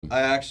I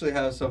actually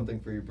have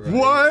something for you, bro.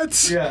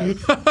 What? Yeah.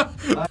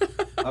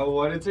 I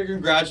wanted to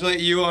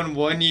congratulate you on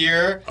 1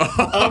 year of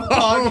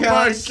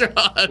podcast.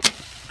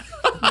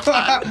 Oh my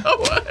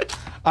God.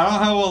 I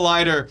don't have a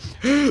lighter,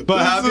 but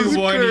This happy is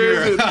 1 crazy.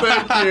 year.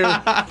 Thank you.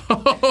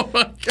 Oh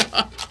my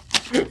God.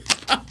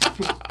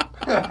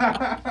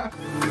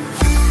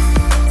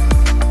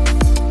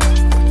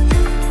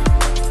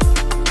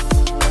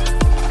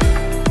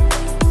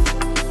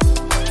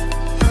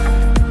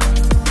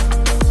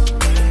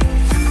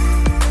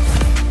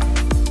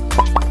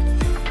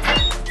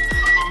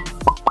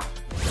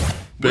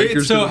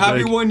 Wait, so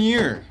happy 1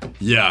 year.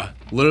 Yeah,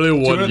 literally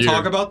 1 year. Do you want to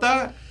talk about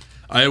that?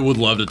 I would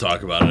love to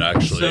talk about it,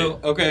 actually.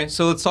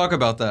 So let's talk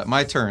about that.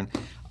 My turn.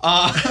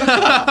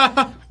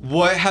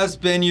 What has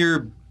been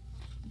your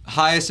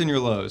highest and your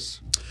lows?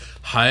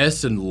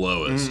 Highest and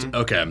lowest.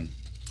 Okay.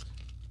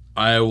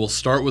 I will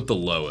start with the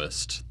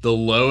lowest. The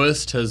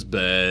lowest has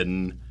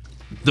been...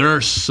 There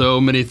are so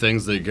many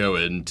things that go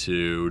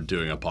into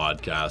doing a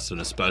podcast,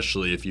 and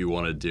especially if you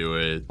want to do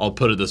it, I'll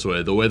put it this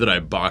way, the way that I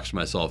boxed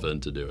myself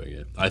into doing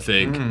it. I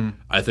think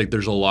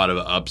there's a lot of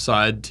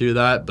upside to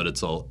that, but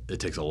it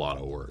takes a lot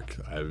of work.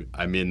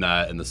 I mean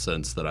that in the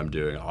sense that I'm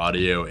doing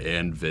audio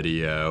and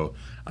video.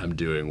 I'm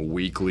doing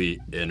weekly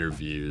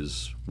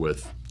interviews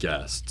with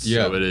guests.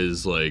 Yeah. So it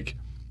is like...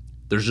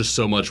 There's just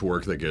so much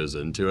work that goes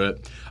into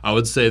it. I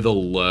would say the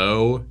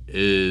low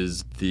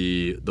is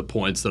the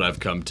points that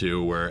I've come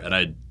to where, and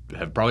I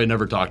have probably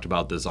never talked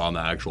about this on the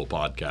actual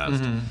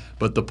podcast,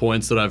 but the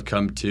points that I've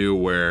come to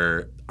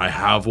where I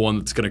have one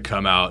that's going to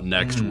come out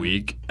next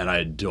week and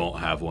I don't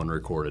have one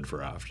recorded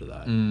for after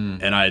that.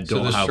 And I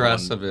don't have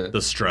the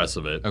stress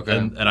of it. Okay.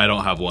 And I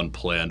don't have one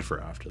planned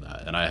for after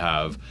that. And I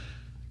have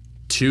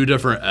 2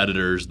 different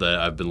editors that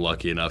I've been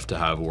lucky enough to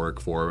have work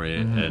for me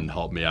and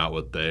help me out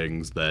with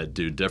things that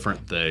do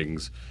different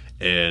things.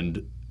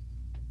 And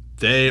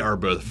they are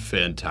both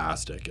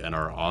fantastic and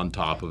are on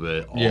top of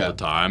it all the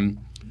time.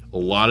 A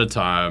lot of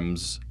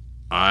times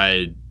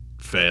I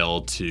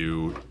fail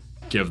to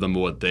give them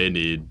what they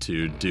need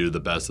to do the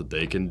best that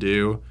they can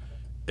do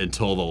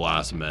until the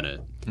last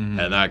minute. And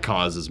that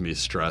causes me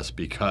stress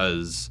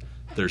because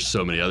there's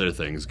so many other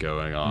things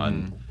going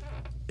on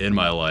in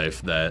my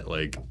life that,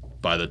 like,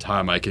 by the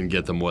time I can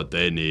get them what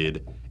they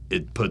need,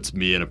 it puts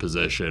me in a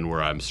position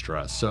where I'm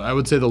stressed. So I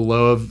would say the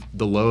low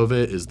of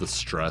it is the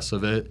stress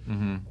of it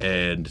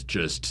and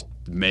just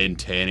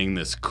maintaining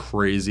this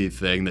crazy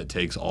thing that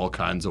takes all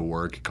kinds of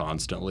work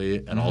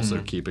constantly and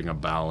also keeping a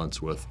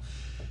balance with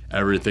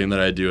everything that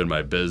I do in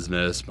my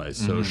business, my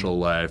social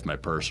life, my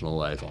personal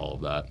life, all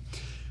of that.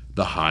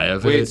 The high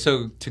of it. Wait,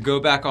 so to go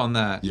back on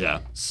that. Yeah.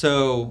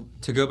 So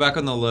to go back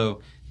on the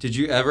low, did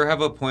you ever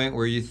have a point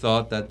where you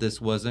thought that this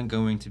wasn't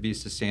going to be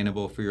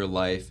sustainable for your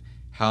life?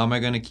 How am I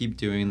going to keep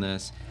doing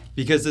this?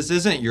 Because this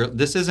isn't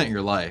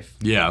your life.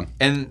 Yeah.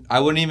 And I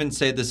wouldn't even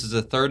say this is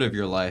a third of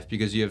your life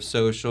because you have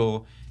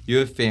social, you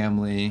have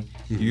family,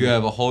 you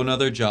have a whole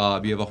nother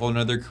job, you have a whole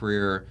nother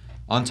career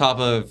on top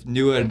of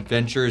new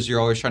adventures you're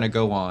always trying to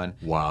go on.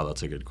 Wow,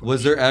 that's a good question.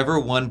 Was there ever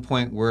one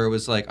point where it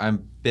was like,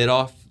 I'm bit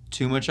off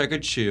too much I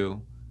could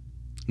chew?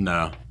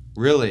 No.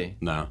 Really?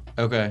 No.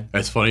 Okay.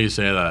 It's funny you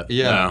say that.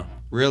 Yeah. No.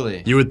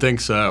 Really? You would think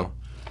so.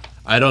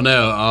 I don't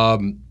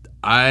know.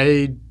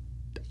 I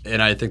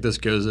think this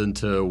goes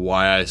into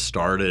why I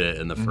started it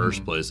in the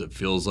first place. It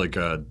feels like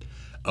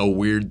a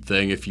weird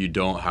thing if you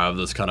don't have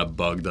this kind of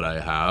bug that I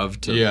have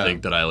to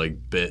think that I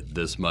like bit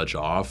this much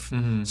off,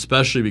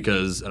 especially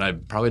because, and I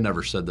probably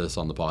never said this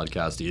on the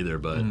podcast either,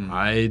 but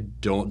I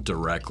don't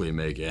directly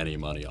make any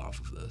money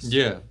off of this.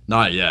 Yeah.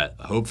 Not yet.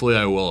 Hopefully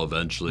I will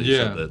eventually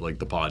so that like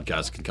the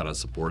podcast can kind of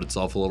support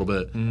itself a little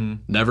bit.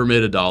 Never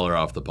made $1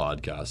 off the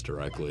podcast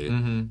directly,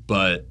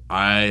 but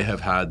I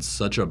have had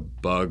such a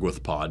bug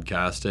with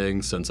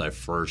podcasting since I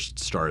first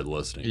started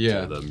listening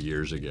to them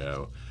years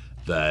ago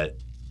that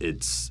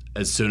it's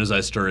as soon as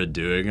I started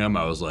doing them,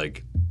 I was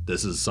like,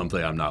 this is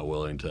something I'm not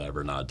willing to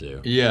ever not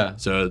do. Yeah.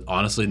 So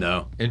honestly,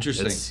 no.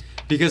 Interesting.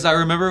 Because I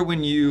remember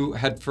when you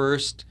had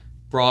first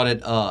brought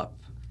it up,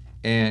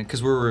 and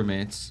because we're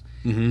roommates,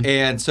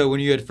 and so when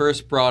you had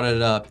first brought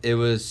it up, it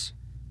was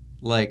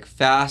like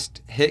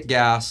fast, hit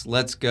gas,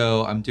 let's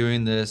go, I'm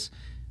doing this.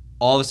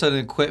 All of a sudden,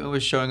 equipment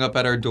was showing up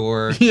at our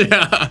door.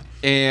 Yeah.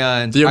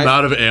 And the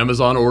amount of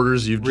Amazon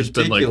orders you've just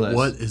been like,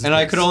 what is this? And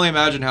I could only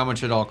imagine how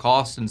much it all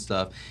cost and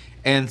stuff.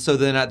 And so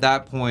then at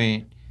that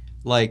point,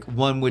 like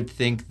one would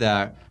think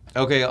that,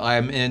 okay,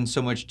 I'm in so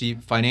much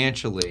deep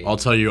financially. I'll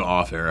tell you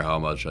off air how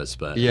much I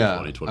spent in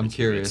 2022. I'm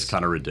curious. It's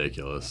kind of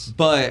ridiculous.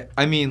 But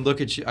I mean,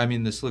 look at you. I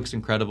mean, this looks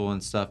incredible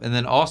and stuff. And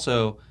then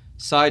also,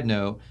 side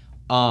note,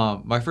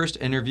 my first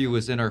interview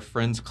was in our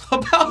friend's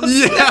clubhouse.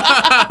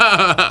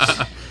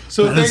 Yeah.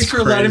 So thanks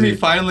for letting me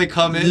finally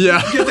come in.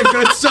 Yeah. Get the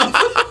good stuff.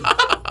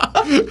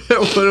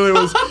 It literally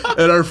was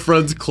at our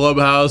friend's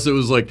clubhouse. It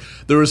was like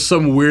there was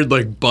some weird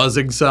like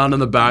buzzing sound in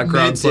the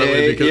background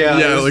midday,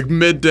 because like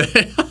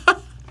midday.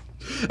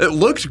 It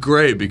looked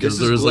great because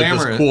there was like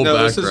this cool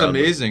background. This is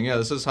amazing. Yeah,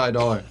 this is high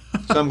dollar.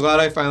 So I'm glad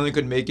I finally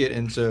could make it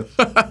into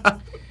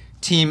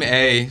Team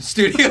A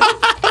studio.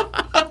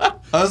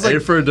 I was A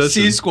like for addition.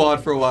 C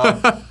Squad for a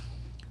while.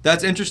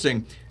 That's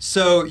interesting.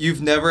 So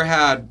you've never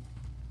had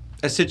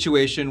a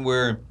situation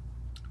where,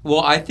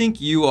 well, I think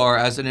you are,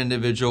 as an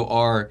individual,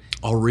 are...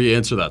 I'll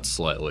re-answer that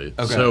slightly.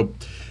 Okay. So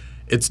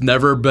it's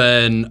never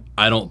been,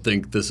 I don't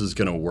think this is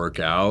going to work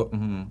out.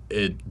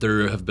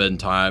 There have been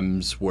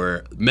times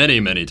where,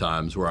 many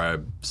times where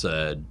I've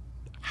said,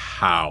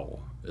 how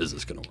is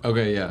this going to work?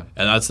 Okay, yeah.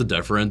 And that's the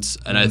difference.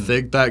 And I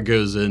think that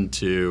goes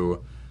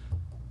into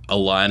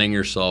aligning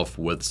yourself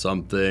with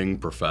something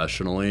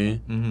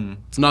professionally.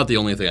 It's not the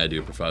only thing I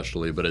do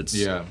professionally, but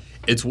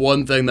it's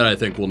one thing that I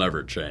think will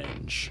never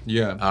change.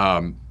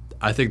 Yeah.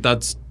 I think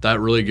that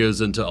really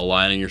goes into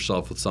aligning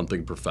yourself with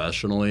something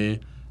professionally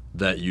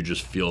that you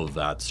just feel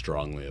that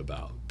strongly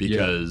about.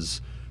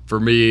 Because for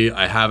me,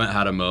 I haven't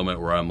had a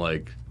moment where I'm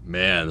like,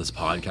 man, this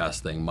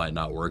podcast thing might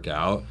not work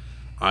out.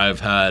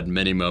 I've had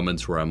many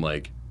moments where I'm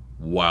like,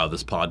 wow,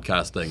 this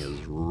podcast thing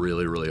is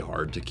really, really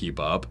hard to keep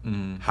up.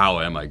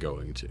 How am I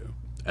going to?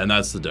 And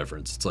that's the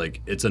difference. It's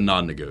like, it's a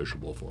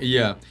non-negotiable for me.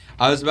 Yeah.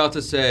 I was about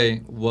to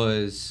say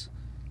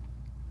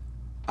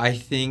I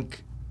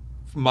think,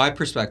 from my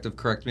perspective,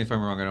 correct me if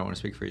I'm wrong, I don't want to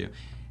speak for you.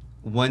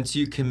 Once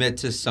you commit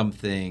to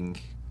something,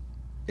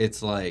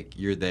 it's like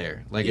you're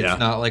there. Like, it's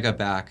not like a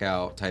back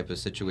out type of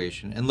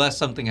situation. Unless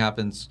something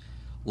happens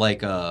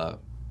like a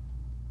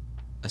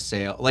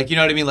sale. Like, you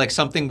know what I mean? Like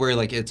something where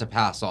like it's a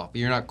pass off.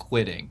 You're not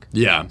quitting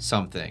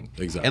something.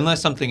 Exactly.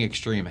 Unless something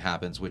extreme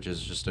happens, which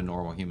is just a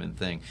normal human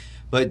thing.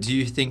 But do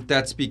you think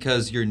that's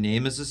because your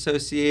name is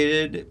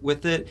associated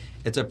with it?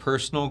 It's a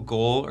personal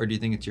goal, or do you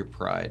think it's your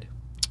pride?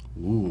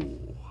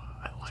 Ooh,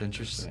 I like It's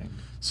interesting. this.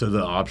 So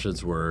the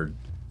options were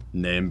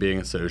name being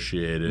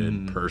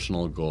associated,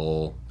 personal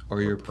goal,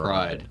 Or your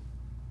pride.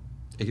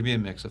 It could be a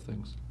mix of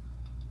things.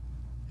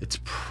 It's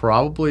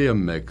probably a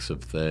mix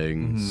of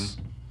things.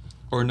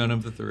 Or none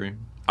of the three.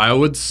 I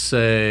would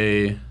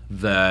say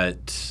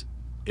that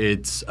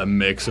it's a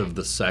mix of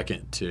the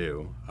second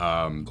two.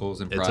 Goals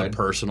and It's pride. a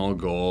personal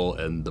goal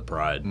and the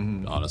pride.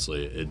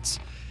 Honestly,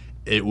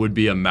 it would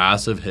be a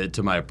massive hit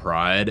to my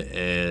pride,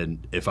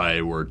 and if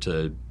I were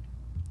to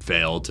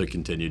fail to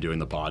continue doing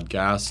the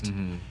podcast,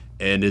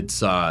 and it's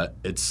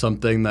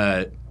something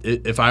that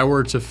if I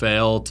were to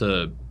fail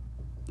to,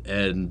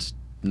 and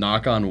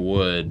knock on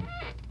wood,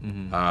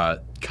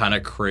 kind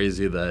of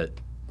crazy that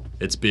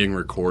it's being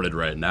recorded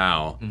right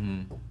now,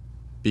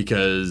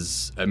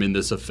 because I mean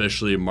this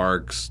officially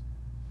marks,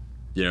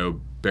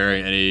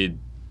 barring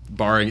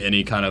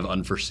any kind of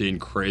unforeseen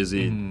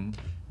crazy,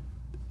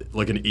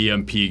 like an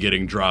EMP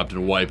getting dropped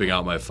and wiping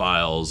out my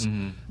files.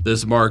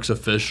 This marks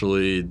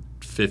officially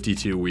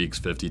 52 weeks,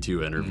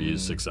 52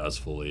 interviews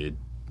successfully,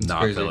 not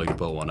crazy. failing to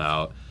put one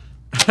out.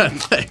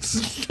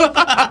 Thanks.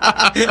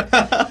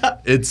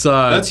 It's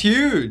That's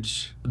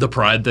huge. the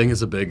pride thing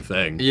is a big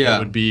thing.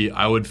 Yeah.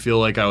 I would feel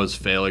like I was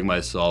failing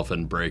myself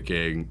and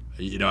breaking.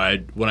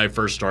 When I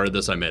first started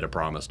this, I made a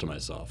promise to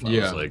myself. I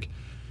was like,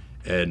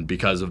 and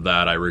because of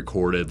that, I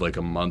recorded like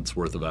a month's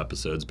worth of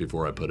episodes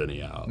before I put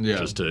any out,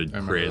 just to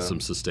create some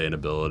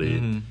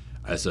sustainability.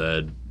 I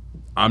said,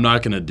 I'm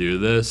not going to do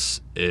this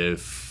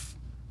if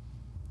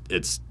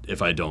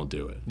I don't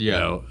do it.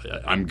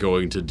 I'm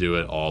going to do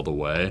it all the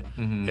way.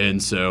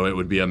 And so it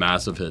would be a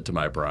massive hit to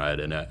my pride,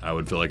 and I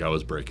would feel like I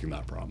was breaking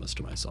that promise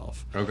to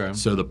myself. Okay.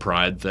 So the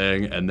pride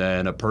thing, and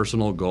then a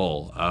personal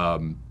goal.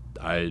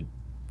 I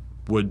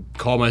would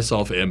call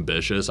myself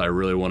ambitious. I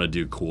really want to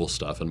do cool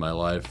stuff in my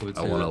life.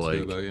 I want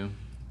to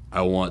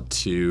I want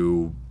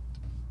to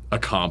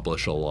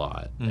accomplish a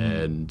lot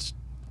and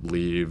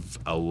leave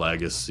a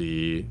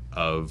legacy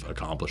of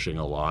accomplishing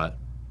a lot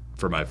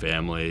for my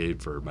family,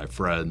 for my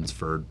friends,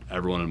 for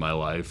everyone in my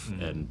life,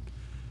 and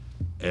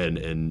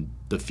in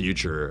the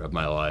future of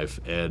my life.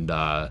 And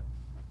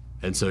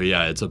so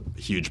it's a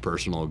huge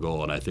personal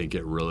goal, and I think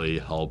it really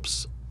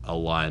helps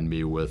align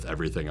me with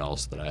everything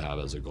else that I have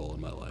as a goal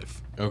in my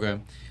life. Okay.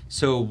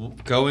 So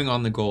going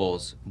on the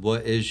goals,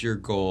 what is your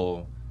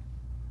goal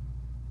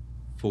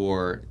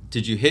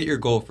did you hit your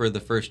goal for the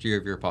first year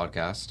of your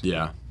podcast?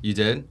 Yeah. You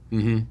did?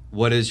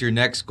 What is your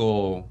next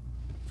goal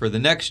for the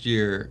next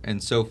year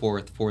and so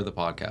forth for the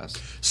podcast?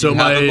 So you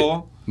have a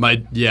goal?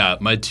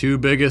 my two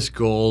biggest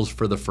goals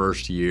for the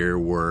first year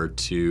were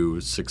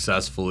to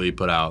successfully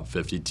put out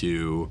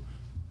 52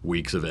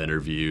 weeks of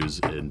interviews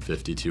in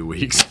 52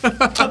 weeks. and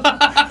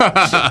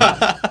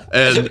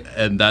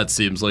that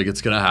seems like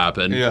it's going to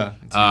happen. Yeah.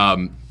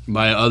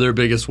 My other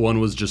biggest one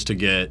was just to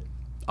get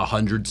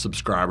 100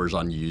 subscribers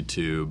on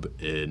YouTube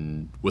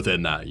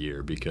within that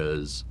year,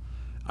 because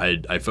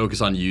I focus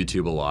on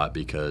YouTube a lot,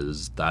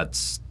 because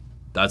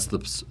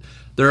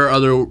there are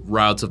other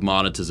routes of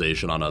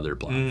monetization on other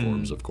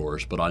platforms, of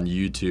course, but on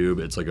YouTube,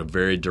 it's like a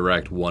very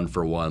direct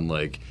one-for-one,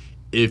 like,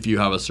 if you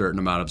have a certain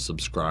amount of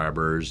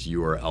subscribers,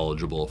 you are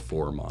eligible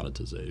for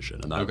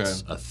monetization, and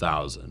that's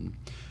 1,000.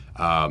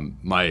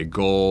 My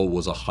goal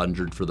was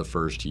 100 for the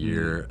first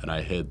year, and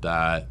I hit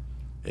that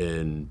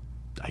in,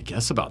 I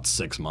guess, about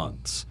 6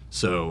 months.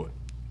 So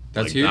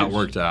that's huge. That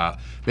worked out.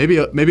 Maybe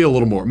a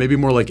little more, maybe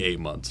more like 8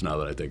 months now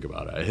that I think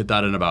about it. I hit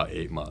that in about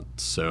 8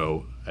 months.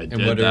 So I did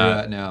And what that. are you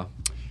at now?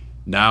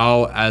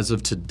 Now, as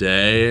of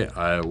today,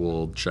 I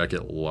will check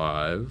it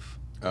live.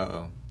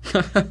 Uh-oh.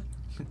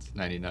 It's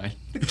 99.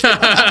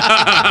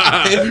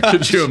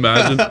 Could you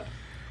imagine?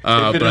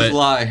 If it is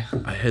lie.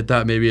 I hit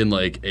that maybe in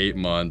like 8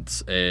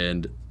 months,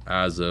 and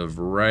as of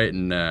right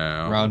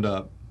now, Round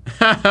up.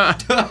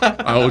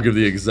 I will give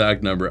the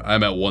exact number.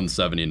 I'm at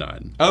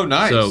 179. Oh,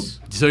 nice.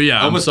 So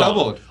yeah, Almost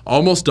doubled.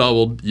 Almost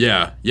doubled.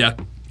 Yeah.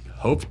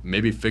 Hope,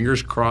 maybe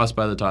fingers crossed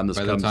by the time this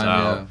comes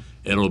out,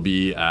 it'll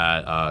be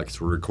at, because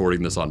we're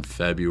recording this on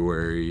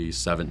February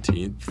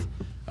 17th.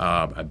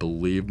 I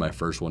believe my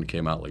first one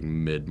came out like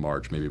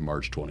mid-March, maybe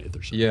March 20th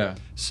or something. Yeah.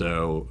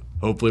 So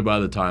hopefully by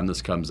the time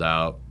this comes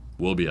out,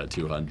 we'll be at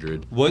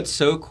 200. What's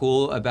so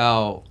cool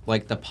about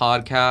like the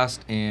podcast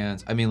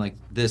and I mean like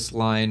this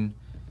line,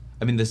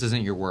 I mean this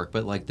isn't your work,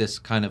 but like this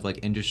kind of like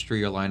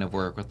industry or line of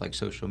work with like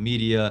social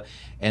media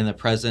and the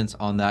presence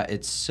on that,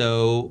 it's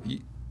so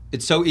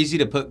easy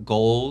to put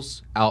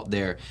goals out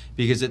there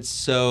because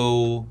it's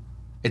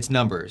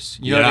numbers.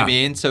 You know what I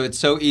mean? So it's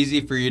so easy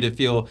for you to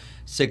feel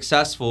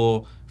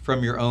successful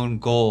from your own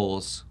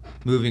goals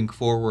moving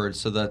forward.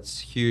 So that's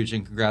huge,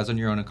 and congrats on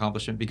your own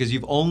accomplishment because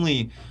you've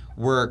only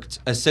worked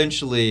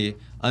essentially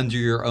under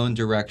your own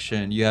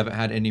direction. You haven't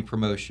had any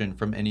promotion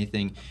from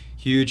anything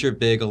huge or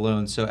big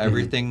alone. So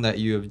everything that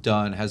you have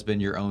done has been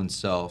your own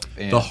self.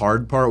 And the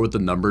hard part with the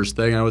numbers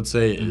thing, I would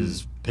say,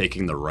 is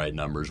picking the right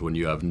numbers when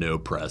you have no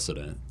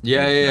precedent.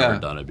 Yeah, You've yeah, never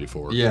done it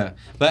before. Yeah,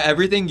 but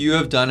everything you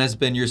have done has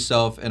been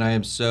yourself, and I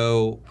am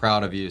so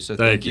proud of you. So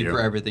thank you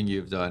for everything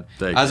you've done.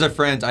 As a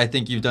friend, I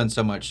think you've done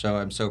so much, so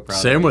I'm so proud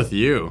of you. Same with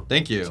you.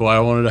 Thank you. That's why I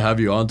wanted to have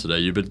you on today.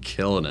 You've been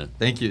killing it.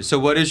 Thank you. So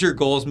what is your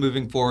goals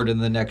moving forward in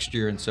the next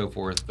year and so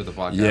forth for the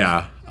podcast?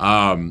 Yeah.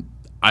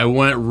 I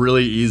went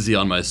really easy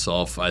on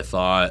myself. I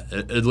thought,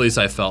 at least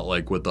I felt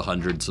like with the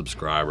 100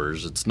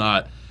 subscribers, it's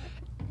not,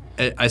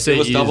 I say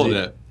almost easy. Doubled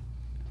it.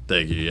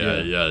 Thank you.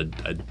 Yeah.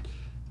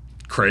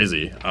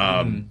 Crazy.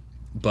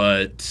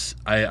 But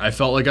I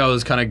felt like I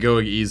was kind of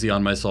going easy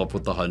on myself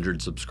with the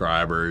 100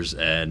 subscribers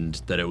and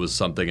that it was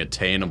something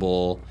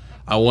attainable.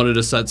 I wanted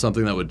to set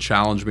something that would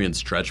challenge me and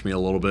stretch me a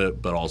little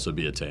bit, but also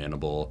be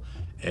attainable.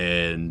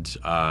 And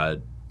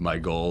my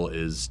goal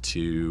is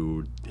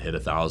to hit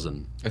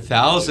 1,000.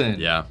 1,000?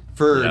 Yeah.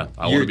 For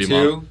year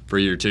two? For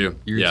year two.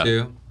 Year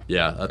two?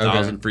 Yeah,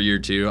 1,000 for year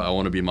two. I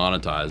want to be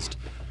monetized.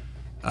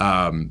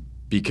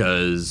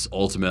 Because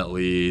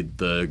ultimately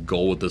the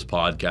goal with this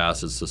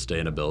podcast is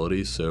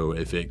sustainability. So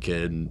if it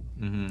can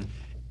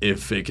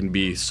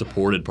be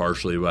supported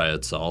partially by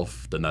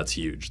itself, then that's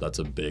huge. That's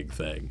a big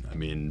thing. I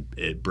mean,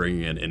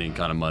 bringing in any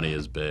kind of money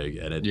is big,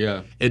 and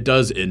it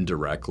does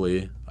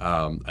indirectly.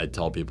 I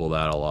tell people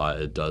that a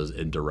lot. It does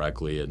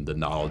indirectly, and the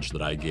knowledge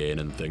that I gain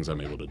and things I'm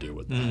able to do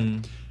with that,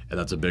 and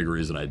that's a big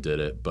reason I did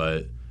it.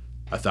 But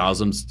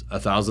 1,000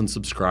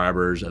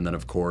 subscribers, and then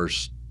of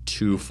course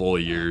 2 full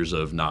years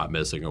of not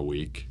missing a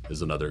week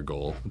is another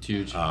goal. It's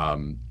huge. I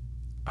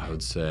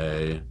would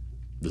say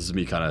this is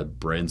me kind of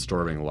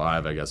brainstorming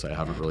live. I guess I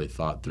haven't really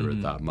thought through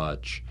it that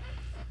much.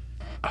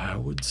 I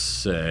would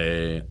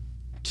say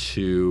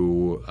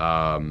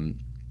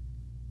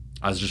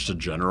as just a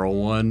general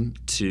one,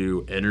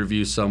 to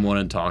interview someone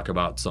and talk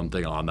about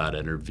something on that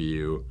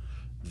interview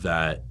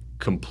that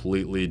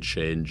completely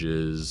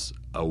changes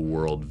a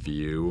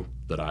worldview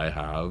that I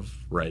have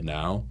right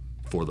now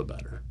for the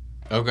better.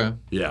 Okay.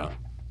 Yeah.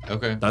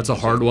 Okay. That's a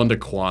hard one to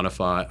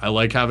quantify. I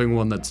like having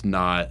one that's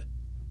not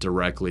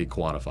directly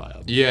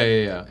quantifiable.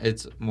 Yeah.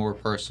 It's more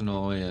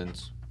personal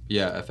and,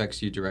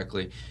 affects you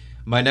directly.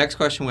 My next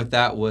question with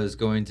that was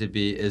going to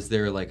be, is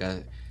there like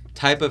a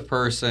type of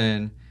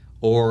person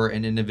or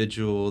an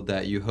individual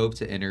that you hope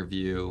to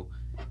interview?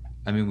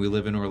 I mean, we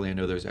live in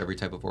Orlando. There's every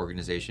type of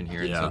organization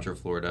here in Central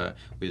Florida.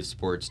 We have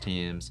sports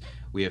teams.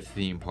 We have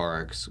theme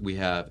parks.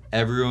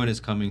 Everyone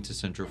is coming to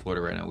Central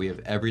Florida right now. We have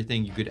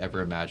everything you could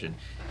ever imagine.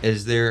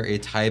 Is there a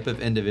type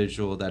of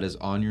individual that is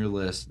on your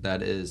list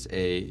that is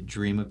a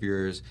dream of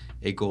yours,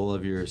 a goal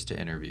of yours to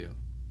interview?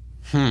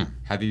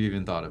 Have you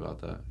even thought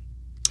about that?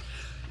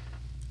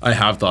 I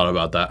have thought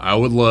about that. I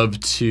would love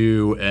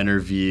to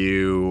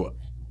interview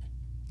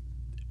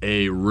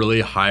a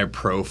really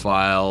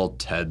high-profile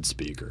TED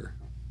speaker.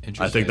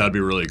 I think that'd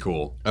be really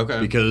cool. Okay.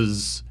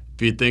 Because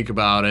if you think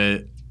about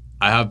it,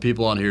 I have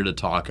people on here to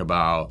talk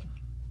about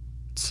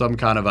some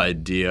kind of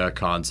idea,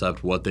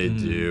 concept, what they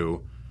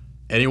do.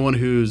 Anyone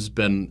who's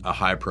been a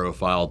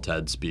high-profile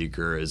TED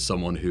speaker is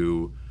someone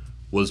who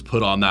was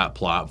put on that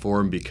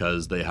platform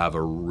because they have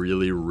a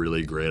really,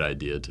 really great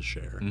idea to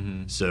share.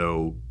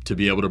 So to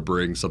be able to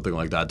bring something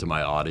like that to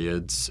my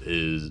audience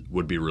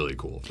would be really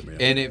cool for me.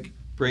 And it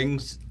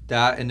brings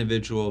that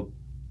individual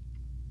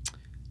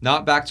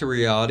not back to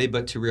reality,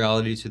 but to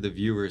reality to the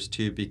viewers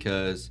too,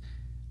 because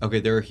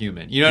they're a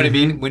human. You know what I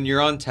mean? When you're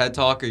on TED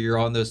Talk or you're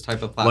on those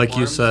type of platforms. Like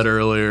you said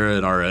earlier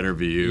in our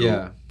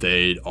interview,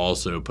 they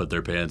also put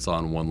their pants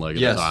on one leg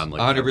at a time.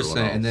 Like 100%.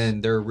 And then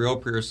they're a real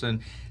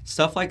person.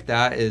 Stuff like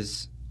that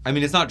is, I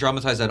mean, it's not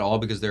dramatized at all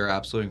because they're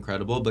absolutely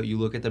incredible, but you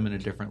look at them in a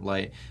different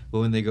light. But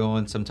when they go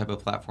on some type of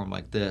platform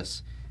like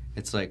this,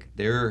 it's like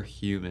they're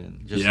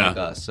human, just like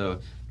us. So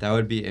that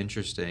would be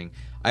interesting.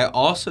 I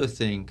also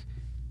think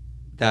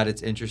that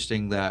it's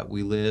interesting that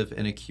we live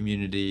in a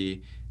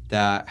community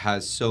that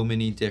has so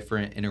many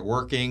different inner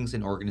workings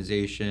and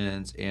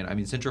organizations. And I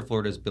mean, Central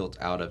Florida is built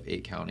out of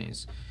 8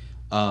 counties.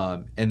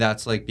 And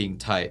that's like being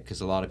tight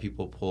because a lot of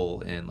people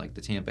pull in like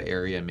the Tampa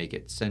area and make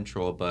it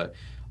central. But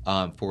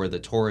for the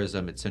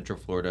tourism, it's Central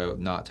Florida,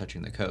 not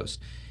touching the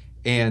coast.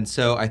 And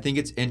so I think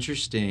it's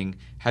interesting.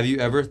 Have you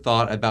ever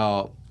thought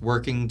about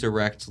working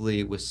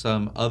directly with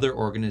some other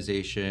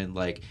organization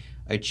like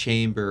a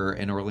chamber,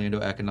 an Orlando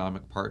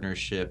Economic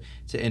Partnership,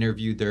 to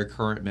interview their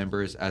current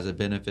members as a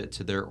benefit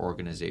to their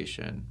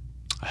organization?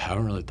 I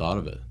haven't really thought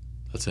of it.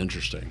 That's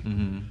interesting.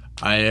 Mm-hmm.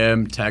 I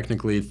am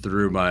technically,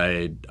 through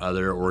my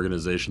other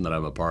organization that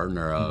I'm a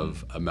partner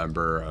of, a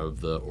member of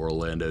the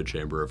Orlando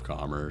Chamber of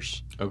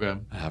Commerce. Okay.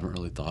 I haven't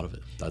really thought of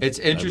it. It's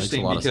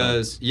interesting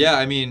because, yeah,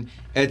 I mean,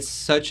 it's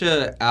such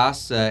an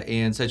asset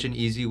and such an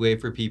easy way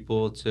for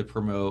people to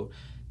promote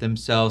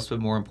themselves, but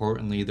more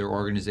importantly, their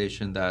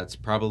organization that's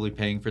probably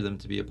paying for them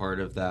to be a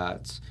part of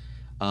that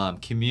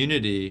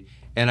community.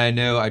 And I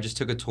know I just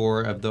took a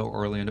tour of the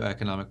Orlando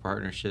Economic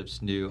Partnership's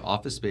new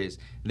office space.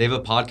 They have a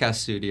podcast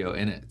studio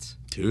in it.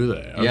 Do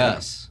they? Okay.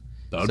 Yes.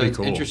 That would be it's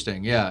cool.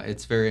 Interesting. Yeah,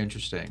 it's very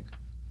interesting.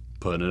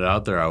 Putting it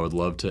out there, I would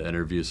love to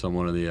interview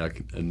someone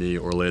in the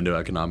Orlando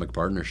Economic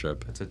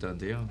Partnership. That's a done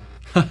deal.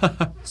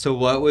 So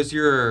what was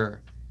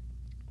your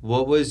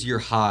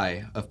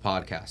high of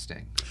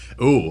podcasting?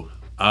 Ooh,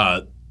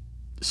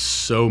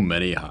 so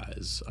many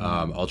highs.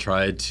 I'll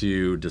try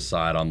to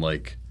decide on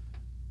like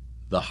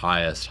the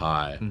highest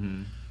high.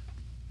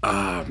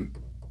 Mm-hmm.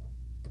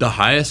 The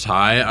highest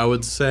high I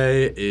would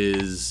say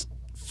is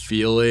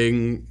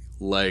feeling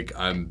like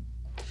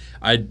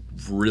I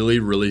really,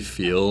 really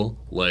feel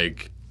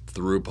like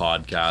through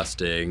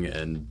podcasting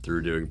and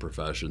through doing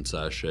Profession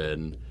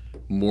Session,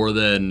 more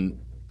than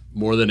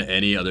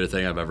any other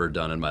thing I've ever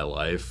done in my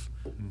life,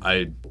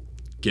 I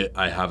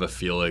have a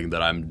feeling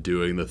that I'm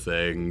doing the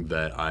thing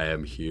that I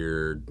am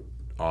here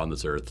on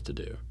this earth to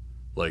do.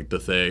 Like the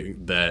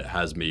thing that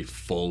has me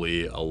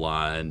fully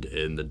aligned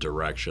in the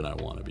direction I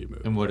want to be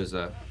moving. And what is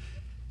that?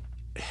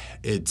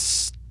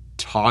 It's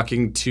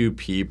talking to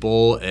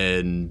people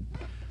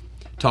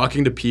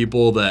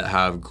that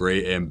have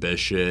great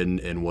ambition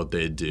in what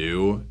they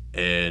do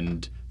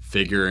and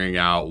figuring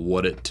out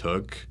what it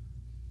took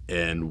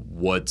and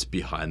what's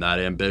behind that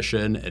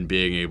ambition and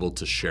being able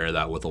to share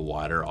that with a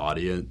wider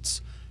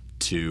audience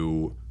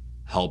to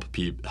help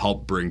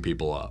bring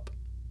people up.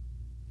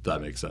 If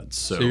that makes sense.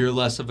 So you're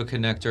less of a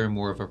connector and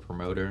more of a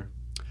promoter?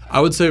 I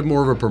would say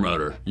more of a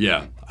promoter.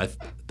 Yeah.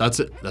 That's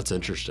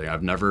interesting.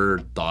 I've never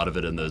thought of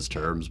it in those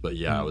terms, but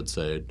yeah, I would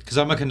say. Because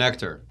I'm a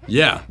connector.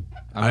 Yeah.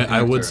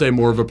 I would say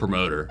more of a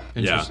promoter.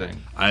 Interesting. Yeah.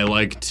 I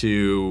like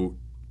to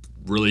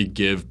really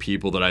give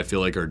people that I feel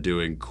like are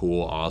doing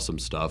cool, awesome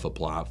stuff a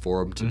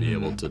platform to be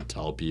able to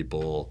tell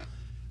people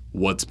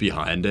what's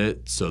behind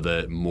it so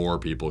that more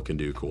people can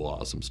do cool,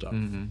 awesome stuff.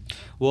 Mm-hmm.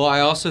 Well,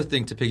 I also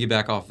think, to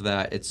piggyback off of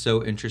that, it's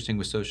so interesting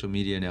with social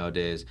media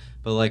nowadays.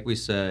 But like we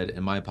said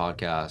in my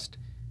podcast,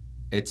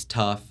 it's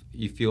tough.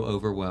 You feel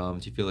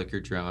overwhelmed. You feel like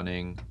you're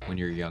drowning when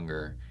you're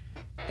younger.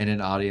 In an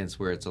audience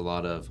where it's a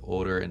lot of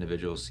older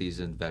individuals,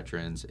 seasoned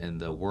veterans in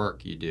the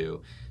work you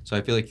do. So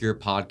I feel like your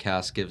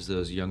podcast gives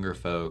those younger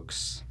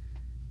folks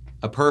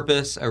a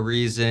purpose, a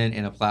reason,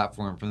 and a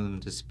platform for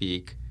them to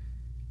speak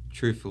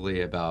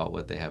truthfully about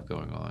what they have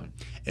going on.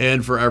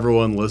 And for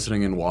everyone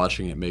listening and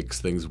watching, it makes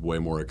things way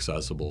more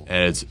accessible.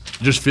 And it's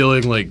just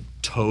feeling like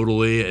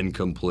totally and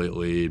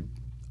completely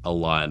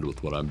aligned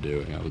with what I'm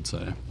doing, I would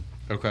say.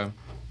 Okay.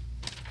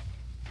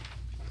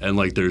 And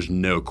like there's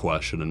no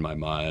question in my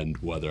mind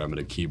whether I'm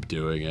going to keep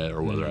doing it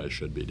or whether I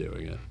should be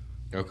doing it.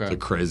 Okay. It's a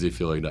crazy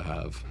feeling to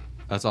have.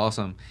 That's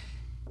awesome.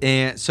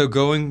 And so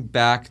going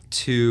back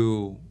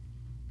to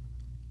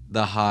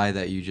the high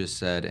that you just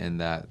said, and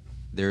that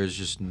there is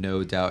just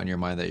no doubt in your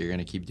mind that you're going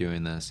to keep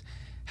doing this,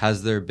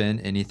 has there been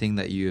anything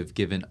that you have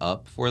given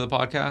up for the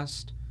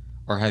podcast?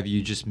 Or have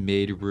you just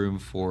made room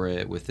for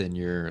it within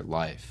your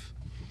life?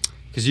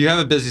 Because you have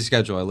a busy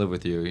schedule. I live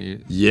with you.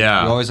 You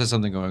always have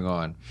something going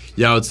on.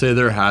 Yeah, I would say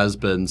there has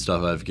been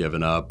stuff I've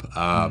given up.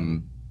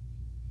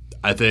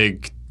 I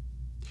think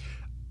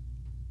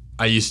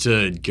I used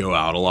to go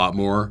out a lot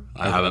more.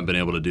 I haven't been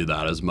able to do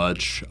that as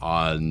much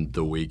on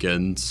the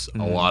weekends.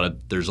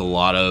 There's a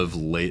lot of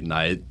late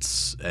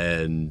nights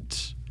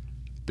and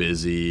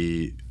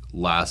busy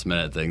last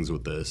minute things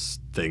with this.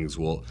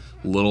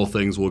 Little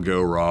things will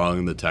go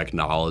wrong. The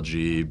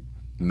technology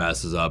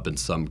messes up in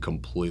some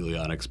completely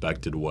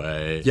unexpected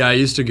way. Yeah, I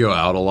used to go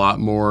out a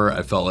lot more.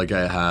 I felt like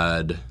I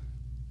had,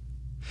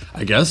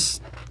 I guess,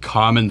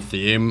 common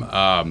theme.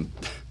 I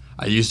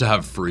used to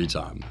have free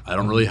time. I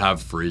don't really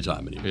have free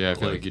time anymore. Yeah, I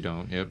feel like you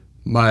don't. Yep.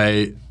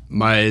 My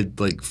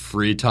like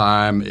free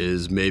time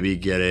is maybe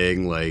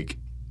getting like,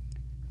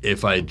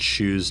 if I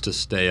choose to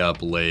stay up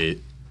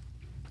later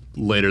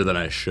than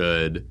I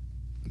should,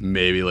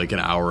 maybe like an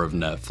hour of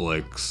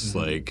Netflix,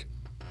 like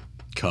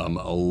come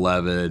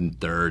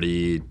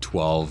 11:30,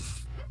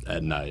 12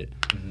 at night.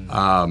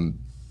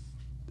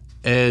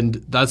 And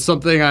that's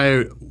something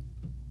I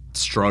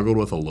struggled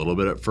with a little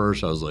bit at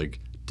first. I was like,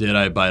 did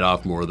I bite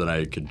off more than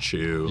I could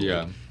chew?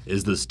 Yeah. Like,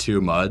 is this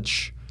too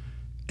much?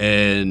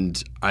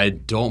 And I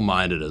don't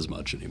mind it as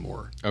much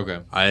anymore. Okay.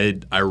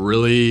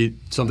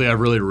 Something I've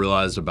really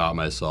realized about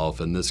myself,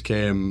 and this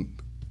came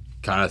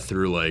kind of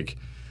through like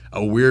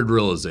a weird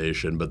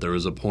realization, but there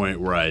was a point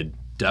where I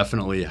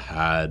definitely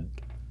had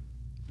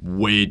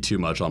way too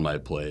much on my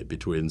plate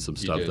between some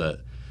stuff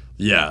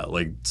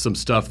some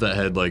stuff that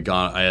had like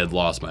gone. I had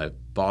lost my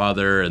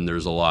father, and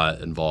there's a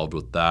lot involved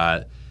with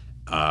that.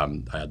 I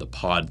had the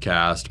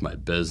podcast, my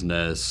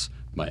business,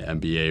 my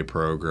MBA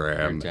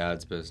program, Your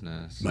dad's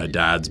business, my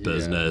dad's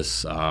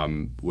business,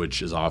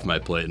 which is off my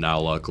plate now.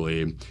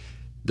 Luckily,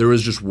 there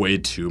was just way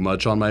too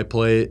much on my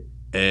plate,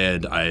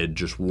 and I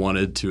just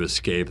wanted to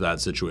escape that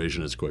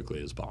situation as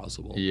quickly as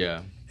possible.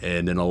 Yeah,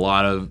 and in a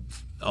lot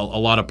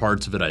of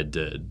parts of it, I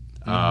did.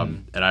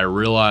 And I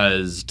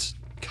realized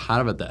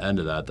kind of at the end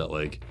of that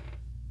like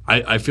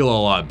I feel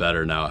a lot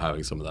better now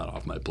having some of that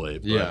off my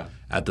plate. But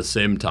at the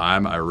same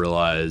time, I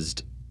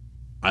realized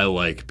I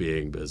like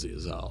being busy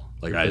as hell.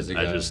 Like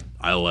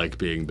I like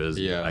being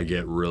busy. Yeah. I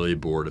get really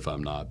bored if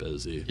I'm not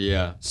busy.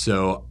 Yeah.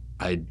 So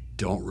I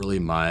don't really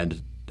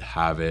mind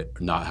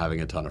not having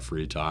a ton of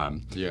free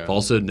time. Yeah. I've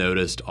also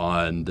noticed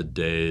on the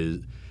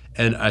days,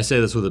 and I say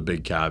this with a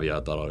big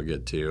caveat that I'll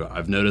get to,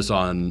 I've noticed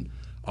on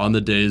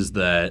the days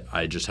that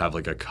I just have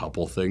like a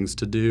couple things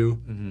to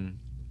do,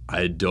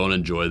 I don't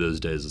enjoy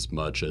those days as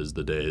much as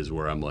the days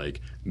where I'm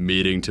like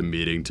meeting to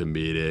meeting to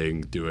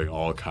meeting, doing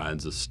all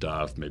kinds of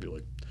stuff, maybe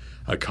like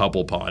a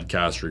couple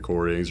podcast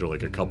recordings or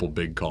like a couple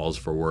big calls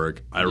for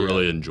work. I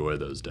really enjoy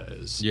those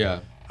days.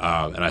 Yeah.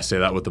 And I say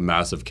that with the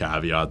massive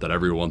caveat that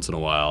every once in a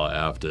while I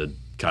have to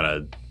kind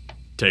of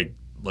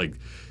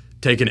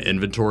take an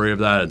inventory of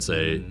that and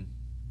say,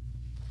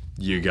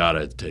 you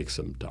gotta take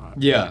some time.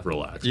 Yeah.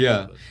 Relax.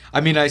 Yeah.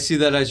 I mean, I see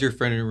that as your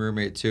friend and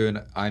roommate too.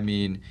 And I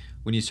mean,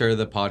 when you started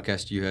the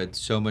podcast, you had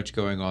so much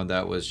going on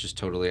that was just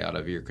totally out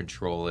of your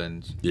control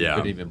and you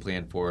couldn't even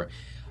plan for.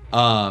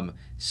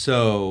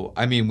 So,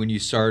 I mean, when you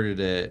started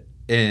it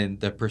in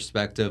the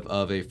perspective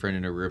of a friend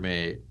and a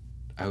roommate,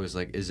 I was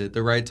like, is it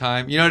the right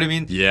time? You know what I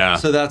mean? Yeah.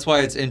 So that's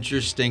why it's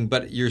interesting.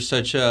 But you're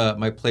such a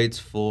my plate's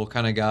full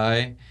kind of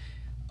guy.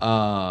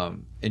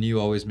 And you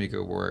always make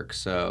it work.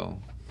 So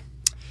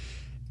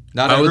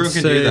not everyone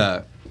can do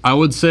that. I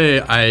would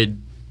say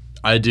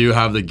I do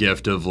have the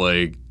gift of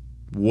like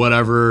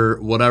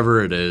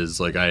whatever it is,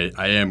 like I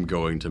am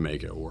going to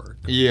make it work.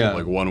 Yeah.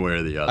 Like one way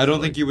or the other. I don't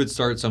think you would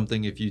start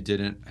something if you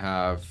didn't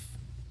have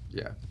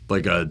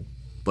like a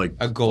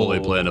goal. fully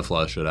plan to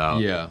flesh it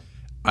out. Yeah.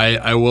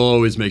 I will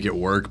always make it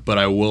work, but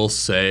I will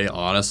say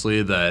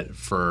honestly that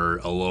for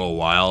a little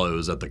while it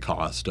was at the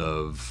cost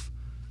of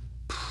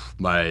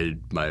my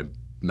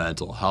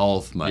mental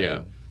health,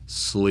 my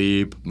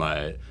sleep,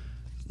 my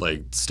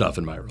like stuff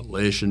in my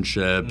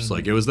relationships.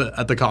 Like it was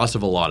at the cost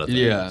of a lot of things.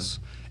 Yeah.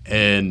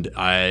 And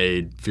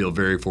I feel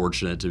very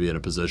fortunate to be in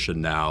a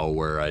position now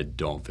where I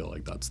don't feel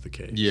like that's the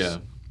case. Yeah.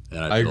 And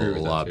I feel agree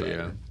with a lot that too,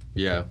 better.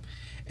 Yeah.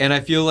 And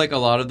I feel like a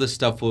lot of the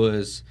stuff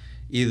was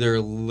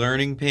either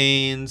learning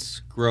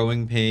pains,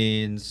 growing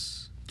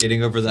pains,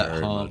 getting over that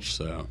Very hump. much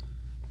so.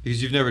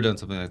 Because you've never done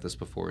something like this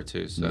before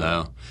too. So.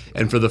 No.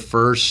 And for the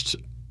first,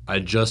 I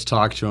just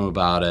talked to him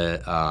about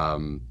it.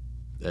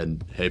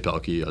 And hey,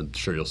 Pelkey, I'm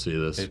sure you'll see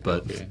this.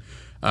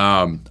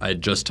 I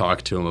just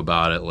talked to him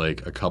about it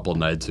like a couple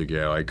nights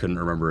ago. I couldn't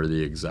remember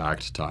the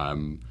exact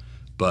time,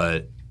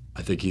 but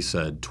I think he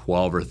said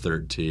 12 or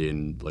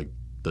 13, like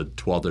the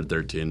 12th or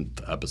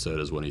 13th episode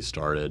is when he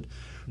started.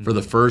 For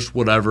the first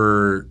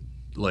whatever,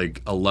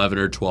 like 11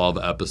 or 12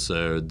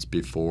 episodes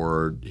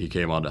before he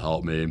came on to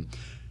help me,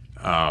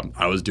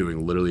 I was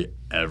doing literally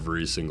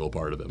every single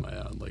part of it my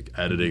own, like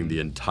editing the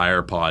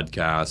entire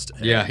podcast.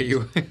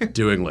 And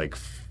doing like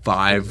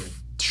 5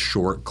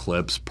 short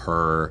clips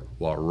per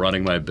while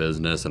running my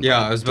business and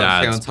I was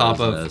about to say on top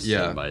of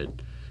my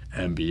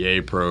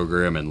MBA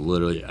program and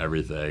literally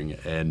everything.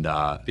 And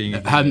I Being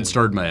hadn't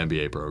started my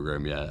MBA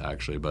program yet,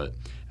 actually, but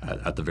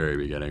at the very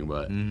beginning.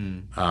 But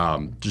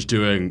just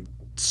doing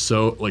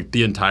so like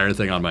the entire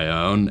thing on my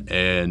own.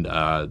 And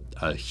a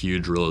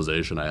huge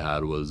realization I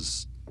had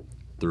was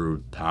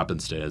through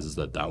happenstance is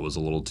that was a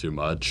little too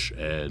much.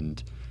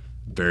 And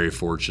very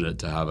fortunate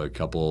to have a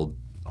couple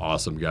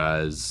awesome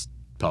guys,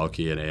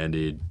 Pelkey and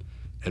Andy,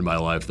 in my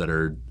life that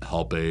are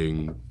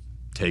helping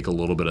take a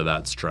little bit of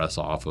that stress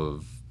off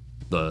of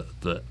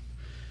the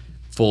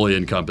fully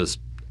encompass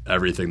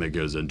everything that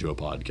goes into a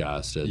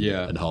podcast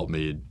and help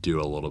me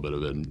do a little bit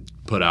of it and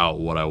put out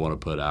what I want to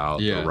put out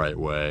the right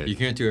way. You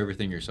can't do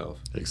everything yourself.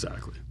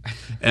 Exactly.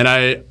 And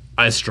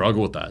I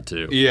struggle with that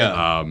too.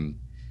 Yeah.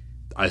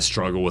 I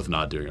struggle with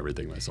not doing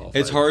everything myself.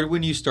 It's hard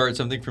when you start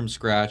something from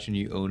scratch and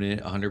you own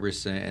it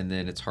 100%, and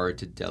then it's hard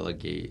to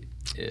delegate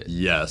it.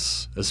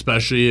 Yes,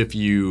 especially if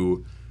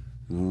you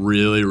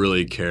really,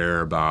 really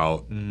care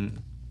about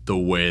the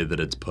way that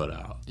it's put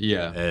out.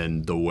 Yeah.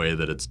 And the way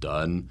that it's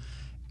done.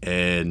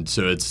 And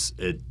so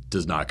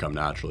does not come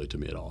naturally to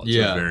me at all. It's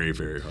a very,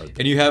 very hard thing.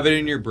 And you have it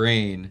in your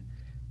brain,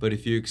 but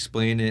if you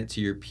explain it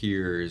to your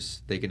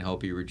peers, they can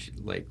help you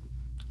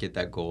get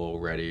that goal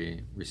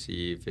ready,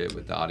 receive it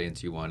with the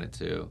audience you want it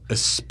to.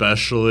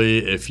 Especially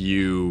if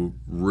you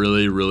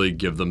really, really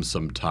give them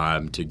some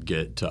time to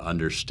get to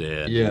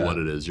understand what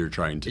it is you're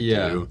trying to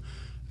do.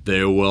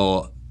 They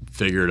will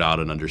figure it out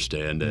and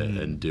understand it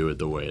and do it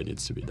the way it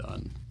needs to be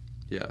done.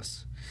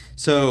 Yes.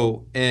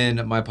 So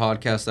in my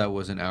podcast that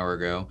was an hour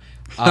ago,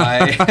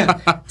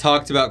 I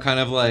talked about kind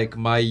of like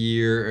my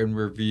year in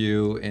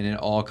review and it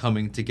all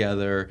coming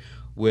together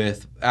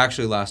with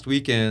actually last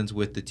weekend's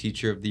with the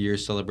Teacher of the Year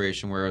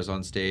celebration where I was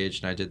on stage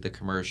and I did the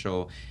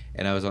commercial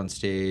and I was on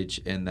stage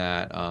in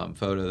that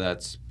photo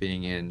that's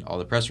being in all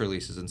the press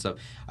releases and stuff.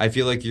 I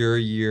feel like your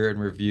year in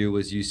review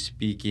was you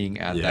speaking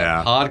at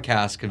that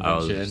podcast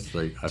convention.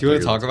 Do you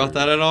want to talk about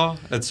that at all?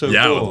 That's so cool.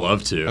 Yeah, I would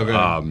love to.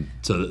 Okay.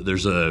 So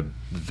there's a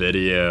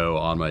video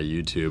on my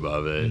YouTube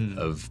of it,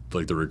 of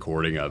like the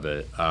recording of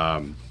it.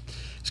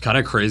 It's kind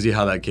of crazy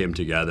how that came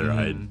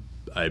together.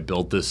 I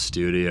built this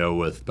studio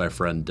with my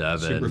friend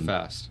Devin.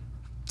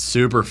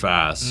 Super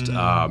fast.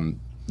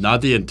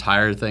 Not the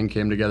entire thing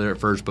came together at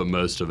first, but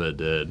most of it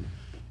did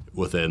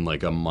within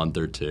like a month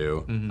or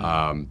two.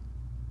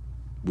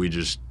 We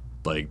just,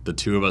 like, the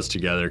two of us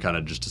together kind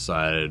of just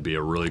decided it'd be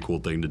a really cool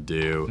thing to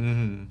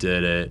do.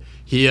 Did it.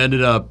 He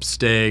ended up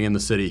staying in the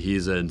city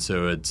he's in,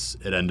 so it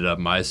ended up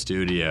my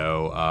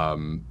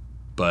studio.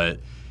 But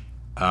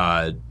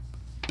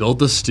built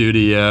the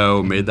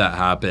studio, made that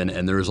happen,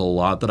 and there was a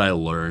lot that I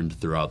learned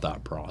throughout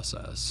that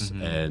process.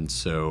 And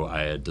so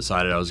I had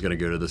decided I was going to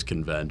go to this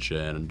convention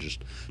and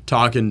just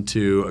talking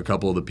to a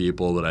couple of the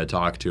people that I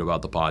talked to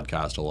about the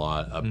podcast a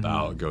lot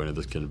about going to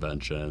this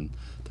convention,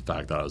 the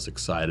fact that I was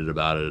excited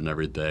about it and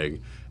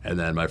everything. And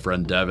then my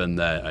friend Devin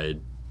that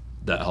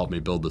helped me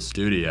build the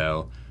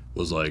studio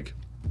was like,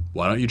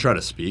 why don't you try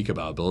to speak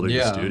about building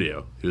a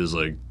studio? He was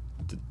like,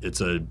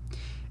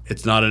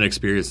 it's not an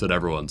experience that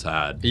everyone's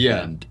had.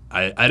 And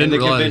I didn't realize. The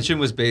convention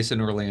was based in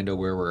Orlando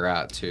where we're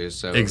at too.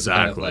 So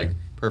exactly. Kind of like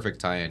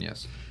perfect tie-in,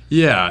 yes.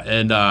 Yeah,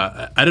 and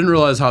I didn't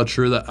realize how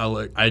true that.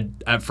 I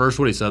at first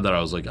when he said that I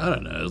was like, I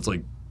don't know, it's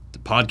like the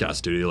podcast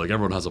studio. Like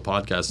everyone has a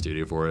podcast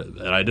studio for it,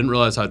 and I didn't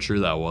realize how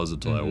true that was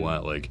until I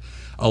went. Like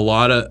a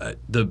lot of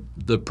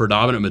the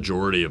predominant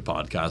majority of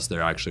podcasts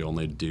there actually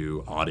only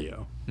do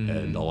audio,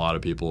 and a lot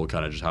of people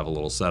kind of just have a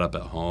little setup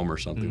at home or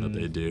something that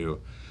they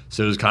do.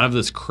 So it was kind of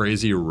this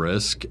crazy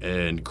risk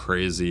and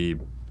crazy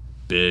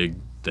big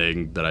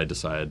thing that I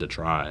decided to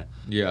try.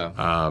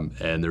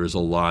 And there was a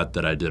lot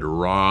that I did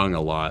wrong,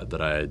 a lot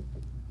that I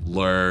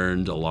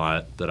learned, a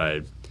lot that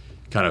I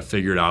kind of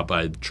figured out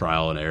by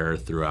trial and error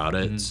throughout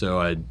it.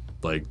 So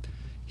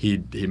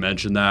he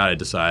mentioned that. I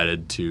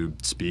decided to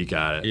speak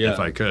at it if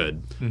I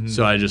could.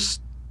 So I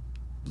just,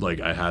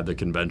 like, I had the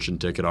convention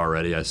ticket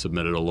already. I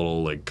submitted a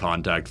little like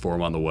contact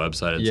form on the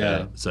website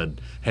and said,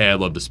 hey, I'd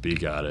love to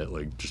speak at it,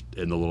 like just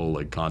in the little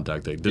like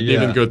contact thing. Didn't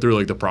even go through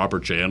like the proper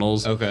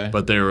channels.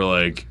 But they were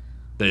like,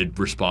 they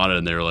responded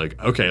and they were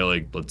like, okay,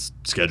 like let's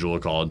schedule a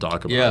call and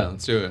talk about it.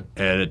 Let's do it.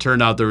 And it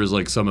turned out there was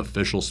like some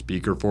official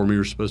speaker form you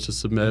were supposed to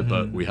submit,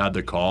 but we had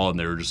the call and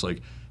they were just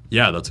like,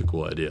 yeah, that's a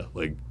cool idea.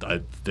 Like I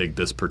think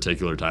this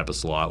particular type of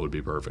slot would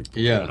be perfect.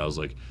 And I was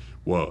like,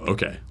 whoa,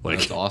 okay. Like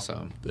that's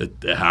awesome.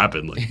 It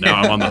happened. Like now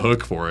I'm on the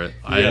hook for it.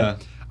 I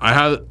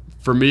have,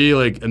 for me,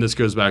 like, and this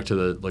goes back to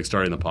the like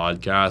starting the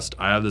podcast,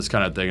 I have this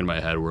kind of thing in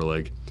my head where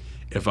like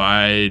if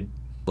I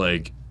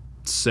like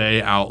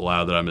say out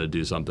loud that I'm going to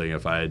do something,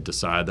 if I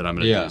decide that I'm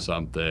going to do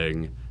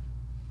something,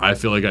 I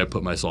feel like I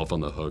put myself on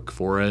the hook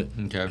for it.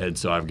 And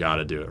so I've got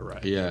to do it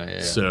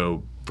right.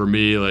 So for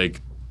me,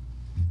 like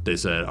they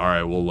said, all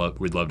right,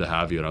 we'd love to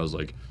have you. And I was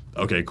like,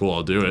 okay, cool,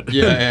 I'll do it.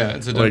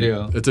 It's a done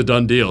deal. It's a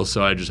done deal,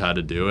 so I just had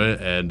to do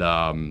it,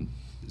 and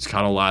it's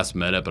kind of last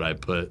minute, but I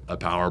put a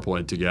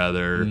PowerPoint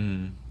together,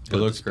 put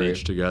the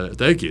speech together.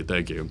 Thank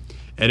you.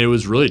 And it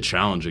was really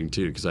challenging,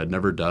 too, because I'd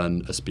never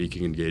done a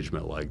speaking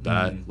engagement like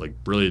that, like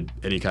really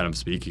any kind of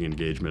speaking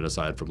engagement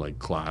aside from like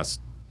class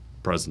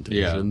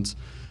presentations.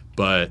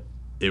 But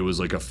it was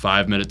like a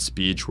 5-minute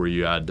speech where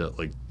you had to,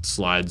 like,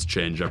 slides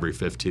change every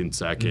 15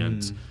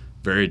 seconds.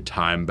 Very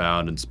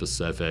time-bound and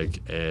specific,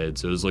 and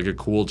so it was like a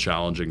cool,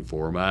 challenging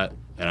format,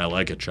 and I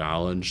like a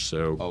challenge,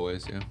 so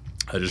always,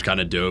 I just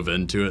kind of dove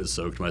into it,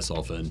 soaked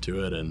myself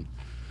into it, and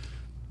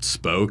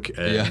spoke,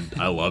 and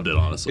I loved it,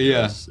 honestly.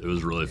 It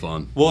was really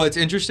fun. Well, it's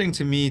interesting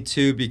to me,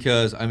 too,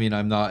 because, I mean,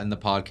 I'm not in the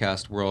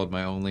podcast world.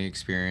 My only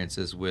experience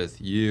is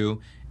with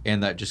you,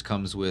 and that just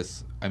comes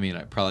with, I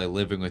mean, probably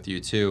living with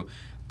you, too,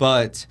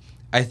 but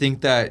I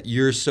think that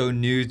you're so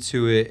new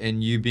to it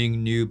and you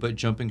being new but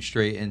jumping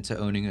straight into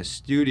owning a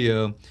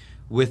studio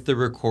with the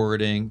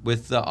recording,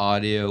 with the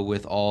audio,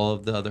 with all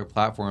of the other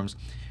platforms.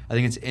 I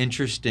think it's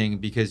interesting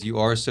because you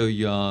are so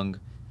young.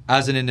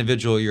 As an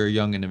individual, you're a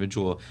young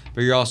individual,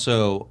 but you're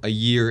also a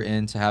year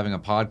into having a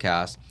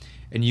podcast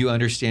and you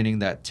understanding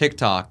that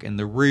TikTok and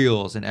the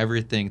reels and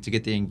everything to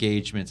get the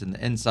engagements and the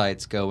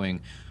insights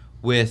going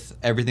with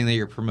everything that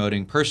you're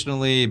promoting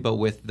personally, but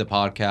with the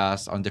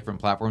podcast on different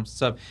platforms and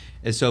stuff,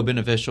 is so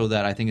beneficial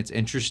that I think it's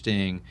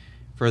interesting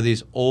for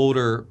these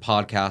older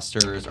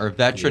podcasters or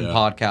veteran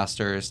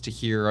podcasters to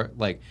hear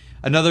like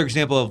another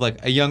example of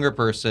like a younger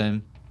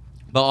person,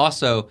 but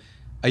also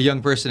a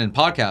young person in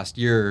podcast.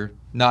 You're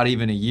not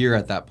even a year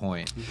at that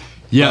point.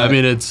 Yeah, but, I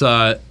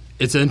mean,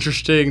 it's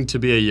interesting to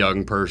be a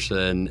young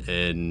person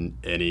in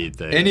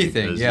anything.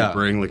 Because you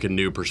bring like a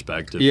new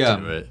perspective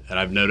to it. And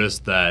I've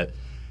noticed that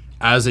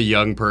as a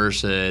young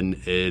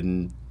person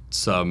in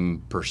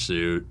some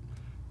pursuit,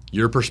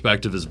 your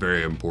perspective is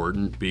very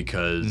important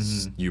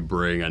because you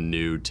bring a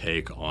new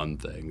take on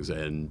things.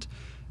 And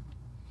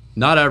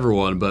not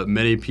everyone, but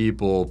many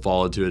people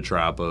fall into a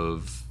trap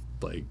of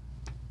like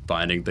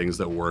finding things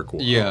that work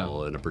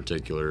well in a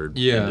particular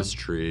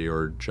industry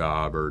or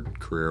job or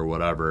career or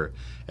whatever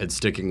and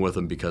sticking with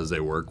them because they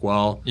work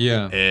well.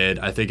 Yeah. And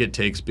I think it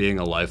takes being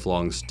a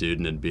lifelong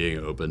student and being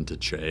open to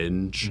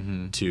change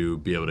to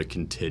be able to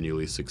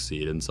continually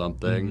succeed in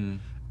something.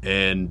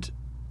 And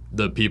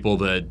the people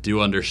that do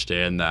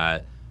understand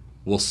that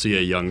will see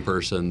a young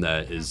person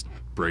that is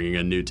bringing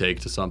a new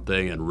take to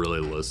something and really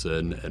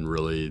listen and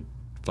really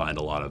find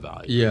a lot of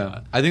value.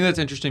 Yeah, I think that's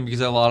interesting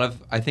because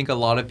I think a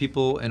lot of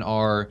people in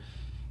our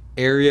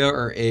area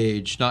or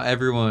age, not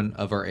everyone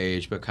of our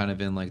age, but kind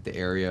of in like the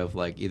area of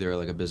like either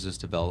like a business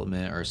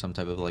development or some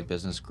type of like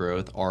business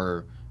growth,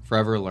 are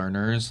forever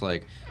learners.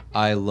 Like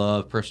I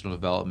love personal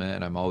development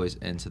and I'm always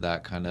into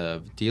that kind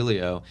of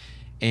dealio.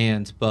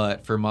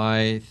 But for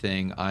my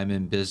thing, I'm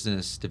in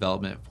business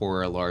development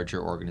for a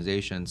larger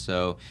organization.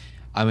 So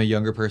I'm a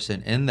younger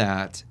person in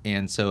that,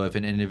 and so if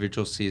an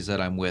individual sees that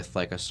I'm with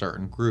like a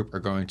certain group or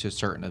going to a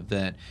certain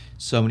event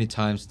so many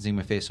times and seeing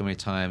my face so many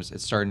times,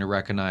 it's starting to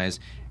recognize,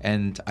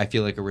 and I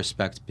feel like a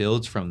respect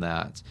builds from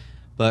that.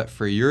 But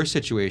for your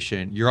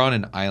situation, you're on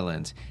an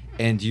island,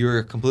 and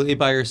you're completely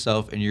by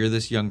yourself, and you're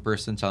this young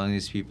person telling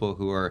these people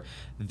who are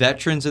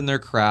veterans in their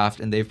craft,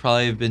 and they've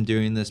probably been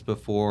doing this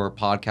before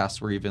podcasts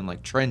were even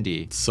like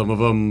trendy. Some of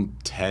them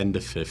 10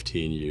 to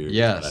 15 years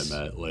that I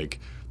met.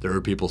 Like, there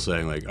were people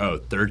saying like, oh,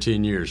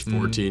 13 years,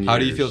 14 years. How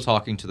do you feel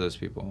talking to those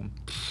people?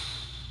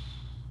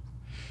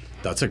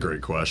 That's a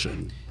great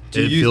question.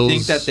 Do you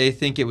think that they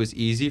think it was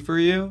easy for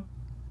you?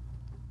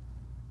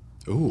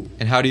 Ooh.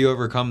 And how do you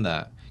overcome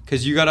that?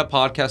 Because you got a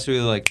podcast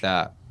studio like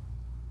that.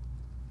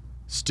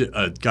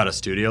 Got a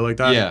studio like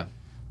that? Yeah.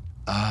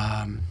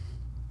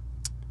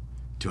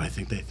 Do I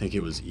think they think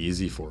it was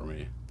easy for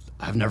me?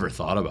 I've never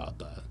thought about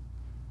that.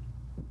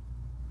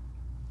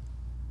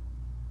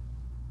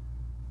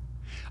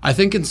 I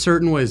think in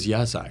certain ways,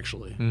 yes,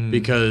 actually,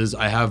 because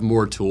I have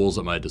more tools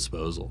at my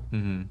disposal.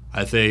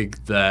 I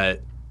think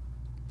that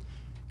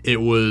it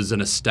was an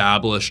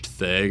established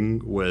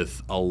thing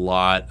with a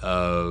lot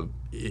of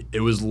 –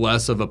 it was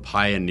less of a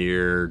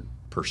pioneer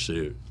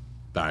pursuit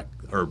back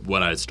 – or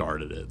when I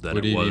started it than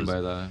it was. What do you mean by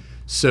that?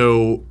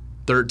 So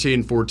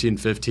 13, 14,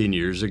 15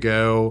 years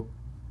ago –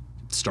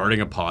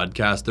 starting a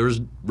podcast, there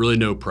was really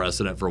no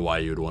precedent for why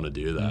you would want to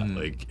do that.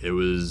 Like it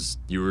was,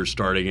 you were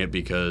starting it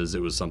because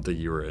it was something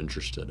you were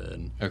interested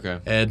in. Okay.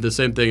 And the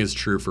same thing is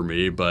true for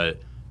me,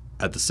 but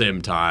at the same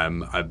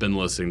time, I've been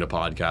listening to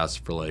podcasts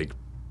for like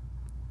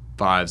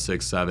 5,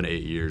 6, 7,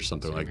 8 years,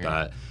 something like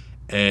that.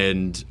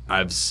 And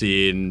I've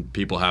seen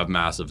people have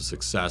massive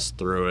success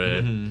through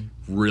it,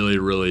 really,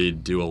 really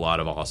do a lot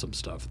of awesome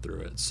stuff through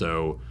it.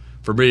 So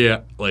for me,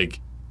 like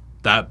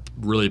that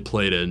really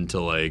played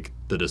into like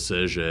the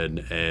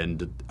decision,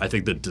 and I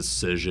think they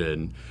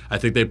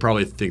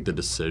probably think the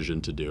decision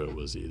to do it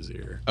was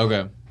easier.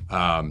 Okay.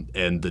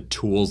 And the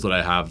tools that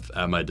I have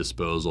at my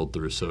disposal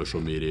through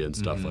social media and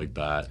stuff like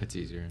that. It's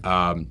easier.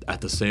 At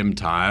the same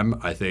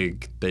time, I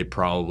think they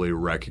probably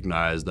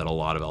recognize that a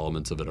lot of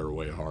elements of it are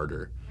way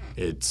harder.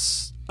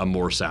 It's a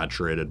more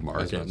saturated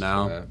market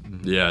now.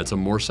 Yeah, it's a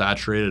more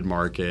saturated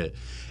market.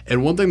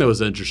 And one thing that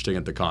was interesting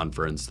at the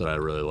conference that I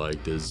really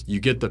liked is you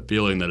get the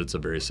feeling that it's a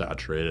very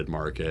saturated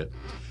market.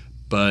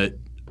 But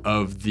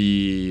of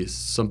the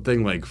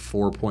something like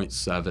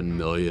 4.7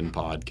 million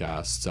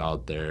podcasts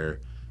out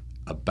there,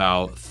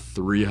 about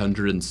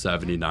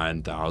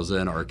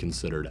 379,000 are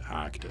considered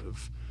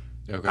active.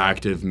 Okay.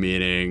 Active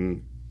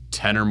meaning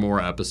 10 or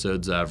more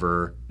episodes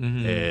ever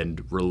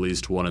and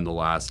released one in the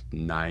last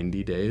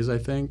 90 days, I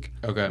think.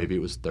 Okay. Maybe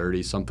it was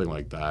 30, something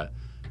like that.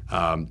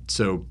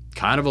 So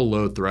kind of a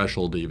low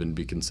threshold to even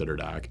be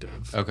considered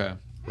active. Okay.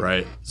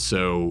 Right?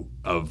 So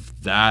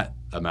of that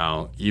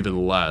amount,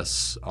 even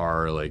less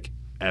are like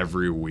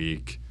every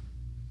week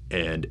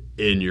and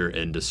in your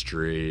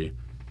industry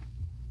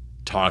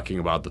talking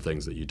about the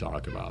things that you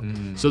talk about.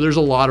 So there's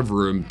a lot of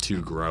room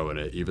to grow in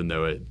it, even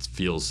though it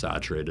feels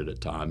saturated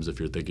at times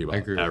if you're thinking about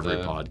every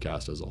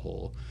podcast as a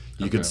whole.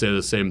 You could say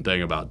the same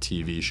thing about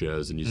TV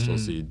shows, and you still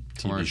see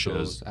TV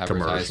shows,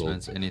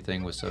 advertisements,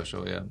 anything with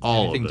social,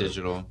 anything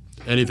digital.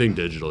 Anything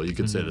digital, you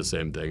could say the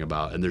same thing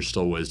about, and there's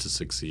still ways to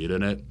succeed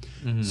in it.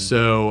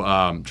 So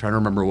trying to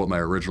remember what my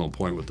original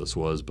point with this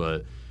was,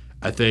 but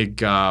I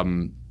think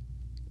Well,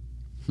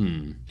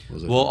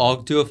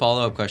 I'll do a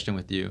follow-up question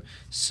with you.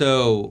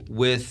 So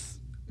with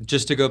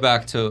just to go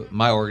back to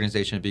my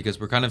organization, because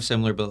we're kind of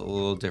similar but a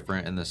little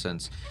different in the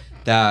sense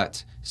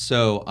that,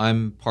 so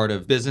I'm part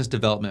of business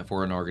development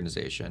for an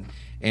organization.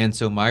 And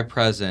so my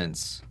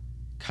presence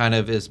kind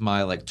of is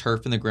my like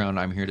turf in the ground.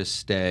 I'm here to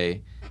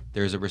stay.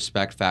 There's a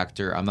respect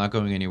factor. I'm not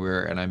going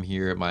anywhere, and I'm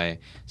here. My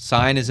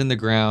sign is in the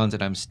ground,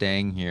 and I'm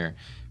staying here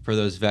for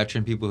those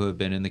veteran people who have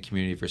been in the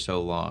community for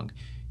so long.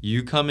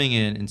 You coming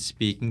in and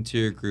speaking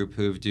to a group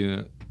who have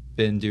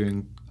been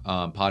doing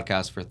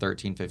podcasts for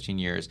 13, 15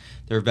 years.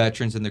 They're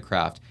veterans in the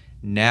craft.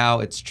 Now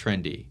it's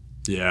trendy.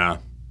 Yeah.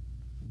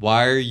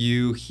 Why are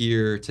you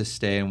here to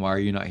stay, and why are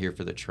you not here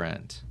for the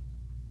trend?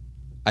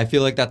 I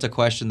feel like that's a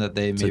question that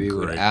they maybe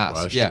would ask.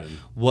 Question. Yeah.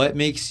 What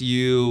makes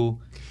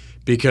you...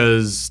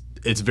 Because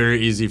it's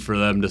very easy for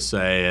them to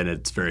say, and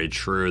it's very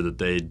true, that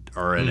they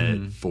are in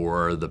it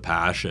for the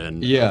passion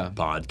of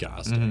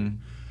podcasting.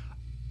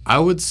 I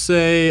would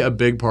say a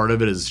big part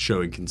of it is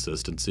showing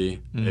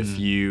consistency. If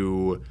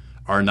you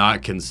are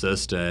not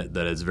consistent,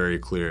 then it's very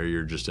clear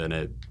you're just in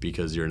it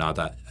because you're not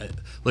that...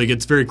 Like,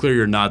 it's very clear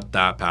you're not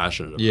that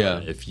passionate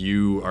about it. If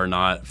you are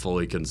not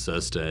fully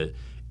consistent,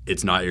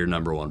 it's not your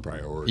number one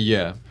priority.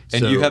 Yeah.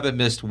 And you haven't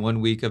missed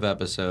 1 week of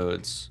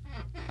episodes.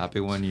 Happy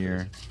 1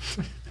 year.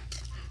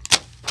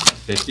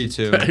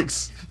 52.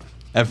 Thanks.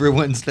 Every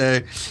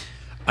Wednesday.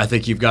 I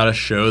think you've got to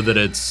show that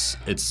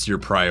it's your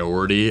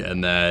priority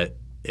and that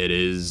it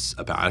is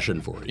a passion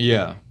for you.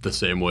 Yeah. The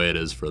same way it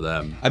is for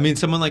them. I mean,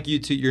 someone like you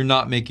too, you're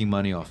not making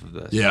money off of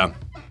this. Yeah.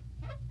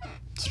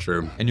 It's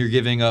true. And you're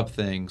giving up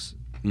things,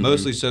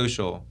 mostly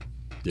social,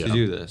 to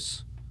do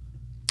this.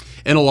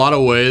 In a lot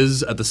of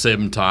ways, at the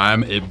same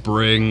time,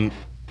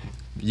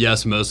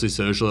 yes, mostly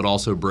social, it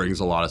also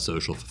brings a lot of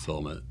social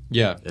fulfillment.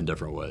 Yeah. In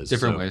different ways.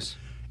 Different ways.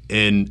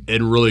 In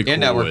really cool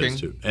and networking. ways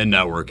too. And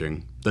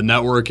networking. The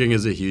networking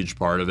is a huge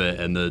part of it,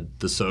 and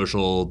the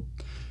social.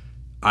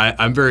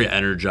 I'm very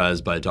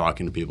energized by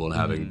talking to people and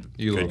having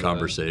good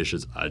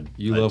conversations.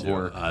 You love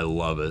work. I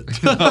love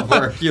it. You love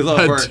work. You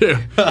love work.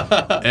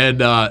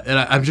 And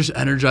I'm just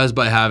energized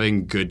by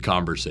having good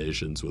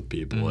conversations with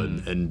people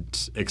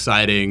and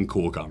exciting,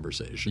 cool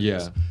conversations.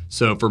 Yeah.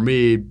 So for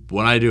me,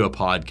 when I do a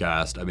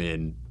podcast, I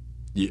mean,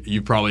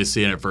 you've probably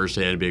seen it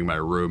firsthand being my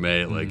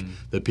roommate. Like,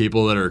 the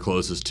people that are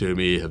closest to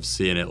me have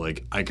seen it.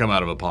 Like, I come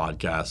out of a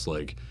podcast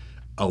like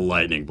a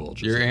lightning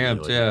bolt. You're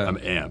amped, yeah. I'm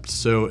amped.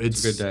 So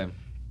it's a good day.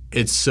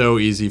 It's so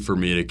easy for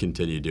me to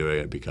continue doing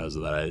it because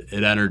of that.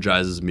 It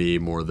energizes me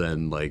more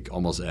than like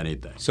almost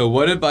anything. So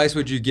what advice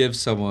would you give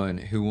someone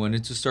who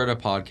wanted to start a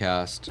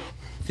podcast,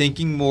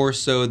 thinking more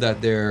so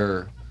that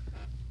they're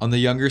on the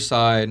younger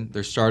side,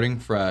 they're starting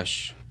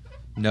fresh,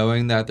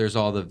 knowing that there's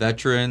all the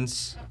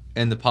veterans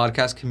in the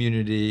podcast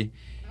community,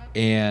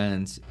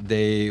 and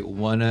they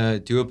want to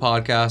do a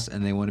podcast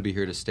and they want to be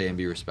here to stay and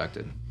be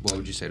respected? What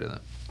would you say to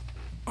them?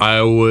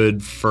 I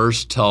would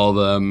first tell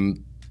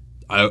them,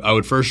 I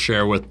would first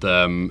share with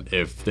them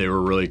if they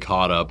were really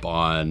caught up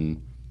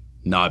on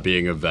not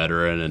being a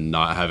veteran and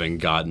not having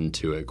gotten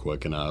to it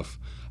quick enough.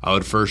 I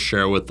would first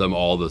share with them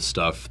all the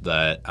stuff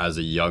that, as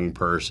a young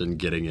person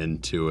getting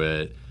into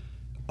it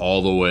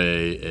all the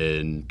way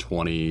in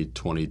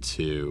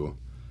 2022,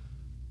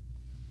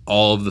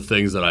 all of the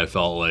things that I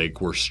felt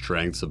like were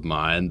strengths of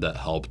mine that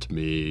helped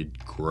me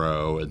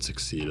grow and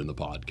succeed in the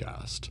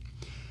podcast.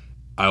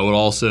 I would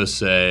also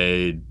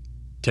say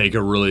take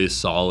a really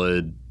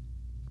solid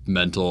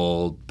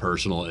mental,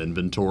 personal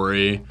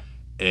inventory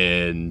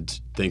and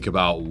think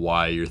about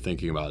why you're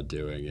thinking about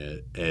doing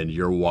it. And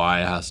your why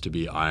has to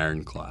be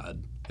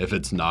ironclad. If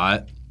it's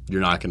not,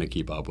 you're not going to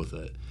keep up with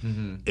it.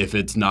 If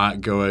it's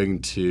not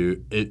going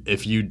to,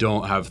 if you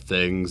don't have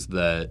things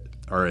that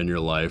are in your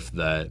life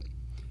that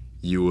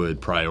you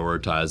would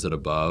prioritize it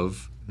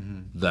above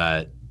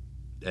that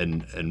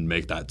and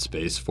make that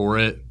space for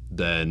it,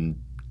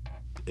 then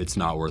it's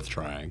not worth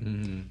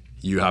trying.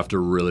 You have to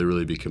really,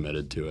 really be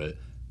committed to it.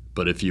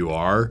 But if you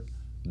are,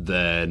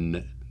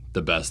 then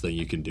the best thing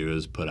you can do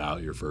is put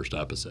out your first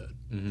episode.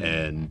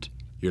 And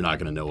you're not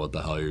going to know what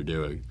the hell you're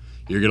doing.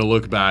 You're going to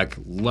look back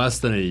less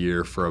than a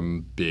year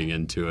from being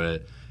into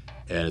it.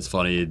 And it's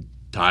funny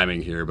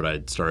timing here, but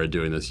I started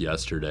doing this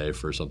yesterday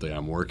for something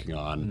I'm working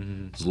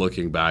on. I was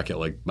looking back at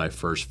like my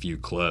first few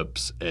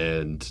clips,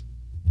 and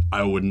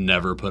I would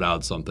never put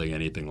out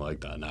anything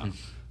like that now.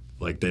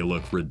 Like, they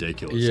look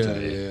ridiculous to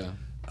me.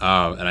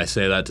 And I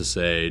say that to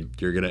say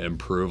you're going to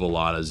improve a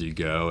lot as you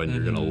go, and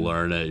you're going to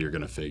learn it. You're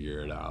going to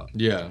figure it out.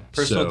 Yeah,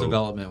 personal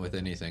development with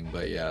anything,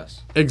 but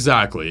yes.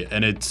 Exactly.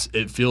 And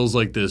it feels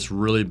like this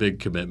really big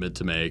commitment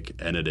to make,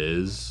 and it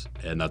is.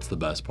 And that's the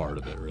best part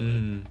of it,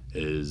 really,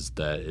 is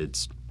that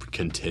it's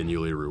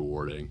continually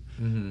rewarding.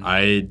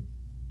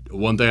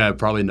 One thing I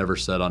probably never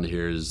said on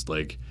here is,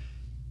 like,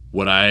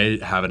 when I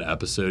have an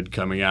episode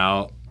coming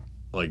out,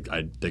 like,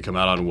 they come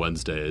out on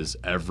Wednesdays,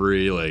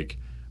 every, like,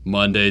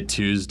 Monday,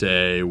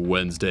 Tuesday,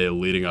 Wednesday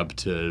leading up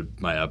to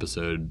my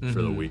episode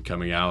for the week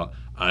coming out,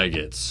 I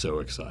get so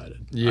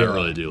excited. I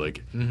really do.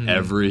 Like,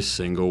 every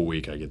single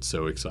week I get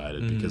so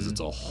excited because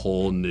it's a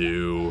whole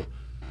new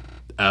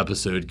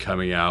episode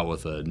coming out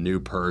with a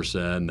new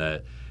person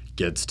that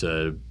gets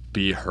to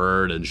be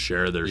heard and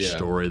share their Yeah.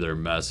 story, their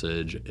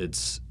message.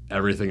 It's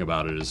everything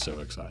about it is so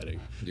exciting.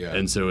 Yeah.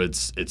 And so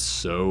it's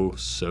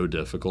so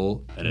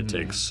difficult, and it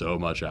takes so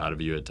much out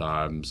of you at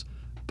times,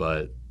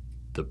 but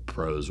the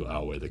pros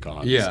outweigh the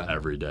cons Yeah.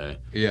 every day.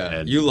 Yeah.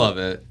 And You love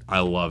it. I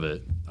love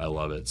it. I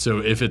love it. So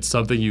if it's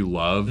something you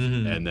love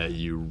and that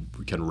you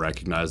can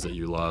recognize that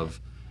you love,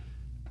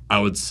 I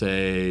would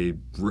say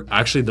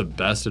actually the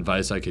best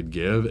advice I could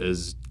give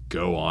is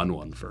go on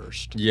one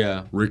first.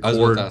 Yeah. I was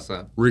about to ask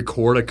that.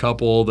 Record a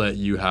couple that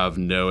you have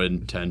no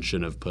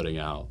intention of putting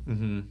out.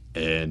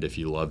 And if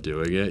you love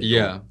doing it,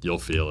 you'll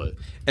feel it.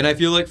 And I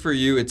feel like for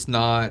you, it's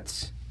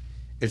not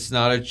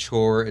a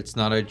chore. It's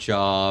not a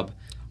job.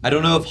 I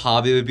don't know if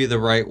hobby would be the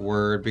right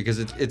word because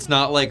it's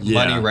not like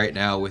money right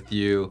now with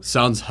you.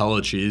 Sounds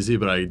hella cheesy,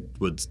 but I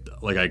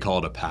call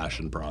it a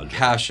passion project.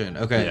 Passion,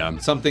 okay. Yeah.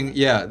 Something,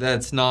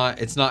 it's not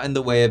in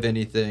the way of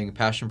anything.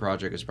 Passion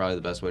project is probably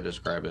the best way to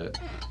describe it.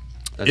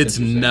 That's It's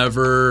interesting.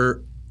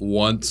 never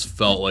once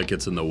felt like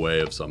it's in the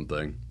way of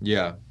something.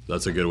 Yeah.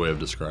 That's a good way of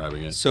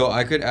describing it. So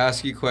I could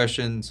ask you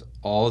questions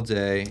all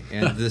day,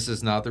 and this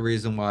is not the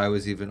reason why I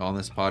was even on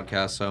this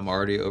podcast, so I'm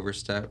already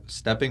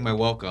overstepping my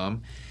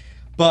welcome.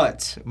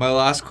 But my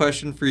last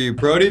question for you,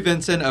 Brody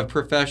Vincent of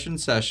Profession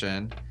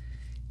Session,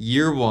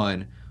 year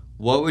 1,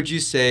 what would you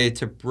say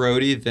to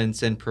Brody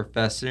Vincent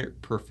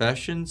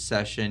Profession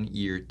Session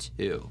year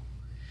 2?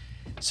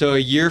 So a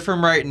year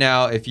from right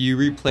now, if you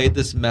replayed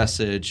this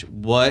message,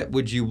 what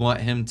would you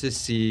want him to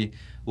see?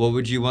 What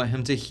would you want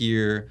him to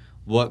hear?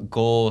 What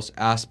goals,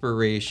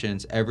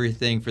 aspirations,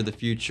 everything for the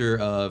future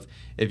of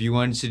if you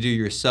wanted to do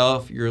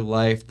yourself, your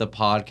life, the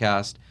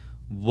podcast,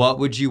 what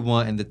would you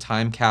want in the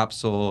time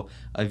capsule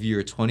of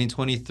year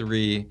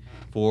 2023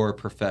 for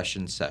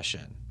Profession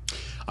Session?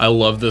 I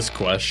love this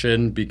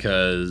question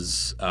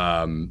because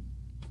do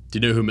you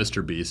know who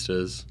Mr. Beast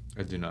is?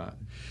 I do not.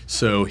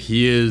 So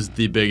he is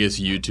the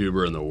biggest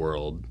YouTuber in the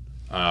world.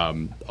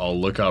 I'll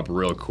look up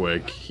real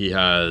quick.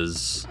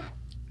 He's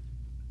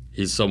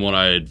someone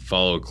I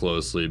follow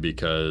closely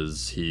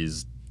because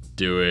he's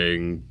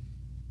doing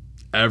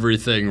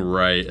everything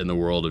right in the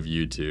world of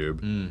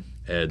YouTube.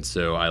 And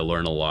so I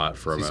learn a lot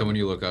from him. Someone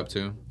you look up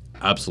to?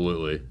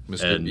 Absolutely.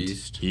 Mr.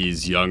 Beast?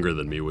 He's younger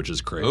than me, which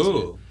is crazy.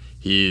 Oh.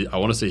 I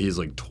want to say he's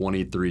like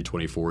 23,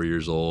 24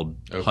 years old,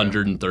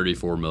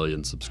 134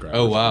 million subscribers.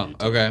 Oh, wow.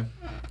 Okay.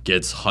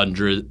 Gets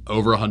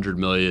over 100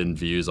 million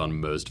views on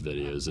most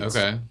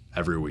videos.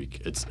 Every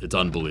week. It's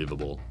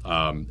unbelievable.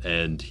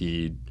 And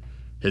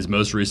his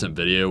most recent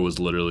video was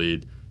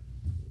literally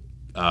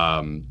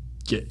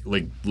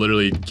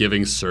literally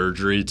giving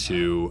surgery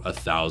to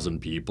 1,000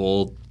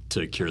 people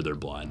to cure their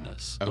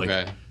blindness.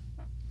 Okay. Like,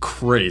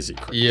 crazy.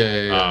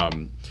 Yeah.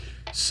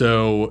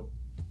 So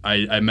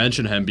I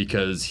mention him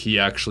because he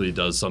actually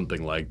does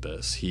something like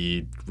this.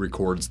 He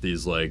records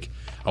these, like,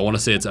 I want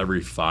to say it's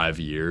every 5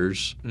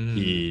 years.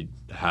 He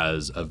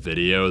has a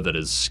video that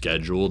is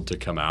scheduled to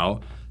come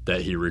out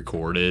that he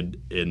recorded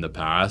in the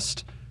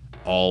past,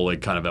 all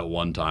like kind of at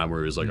one time, where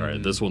he was like, all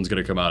right, this one's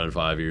going to come out in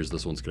 5 years,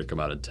 this one's going to come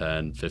out in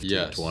 10,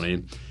 15,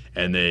 20.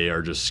 And they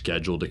are just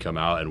scheduled to come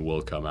out and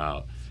will come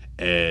out.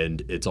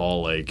 And it's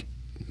all like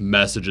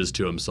messages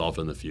to himself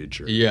in the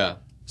future. Yeah.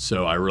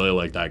 So I really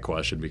like that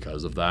question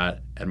because of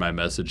that. And my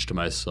message to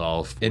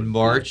myself in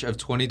March of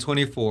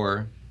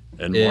 2024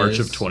 March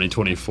of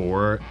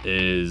 2024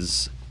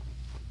 is,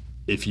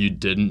 if you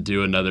didn't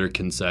do another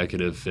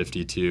consecutive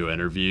 52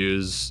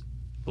 interviews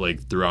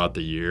like throughout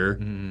the year,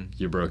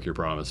 you broke your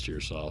promise to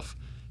yourself.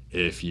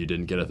 If you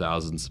didn't get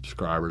 1,000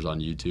 subscribers on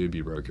YouTube,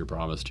 you broke your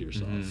promise to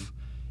yourself.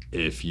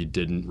 If you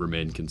didn't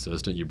remain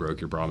consistent, you broke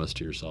your promise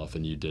to yourself,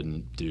 and you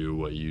didn't do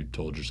what you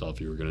told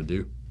yourself you were going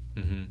to do.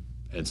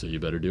 And so you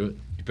better do it.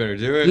 You better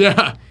do it.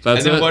 Yeah.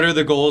 And then what are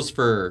the goals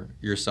for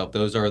yourself?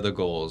 Those are the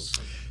goals.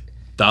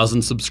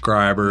 1,000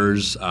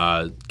 subscribers,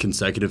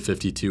 consecutive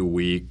 52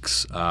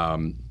 weeks,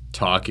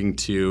 talking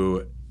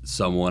to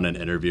someone and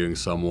interviewing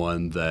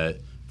someone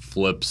that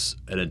flips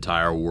an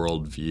entire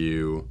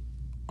worldview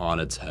on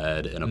its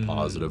head in a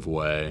positive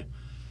way.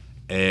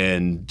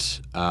 And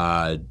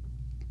I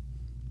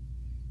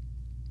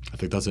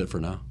think that's it for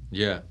now.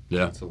 Yeah.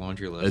 Yeah. It's a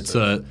laundry list.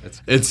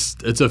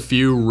 It's a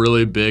few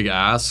really big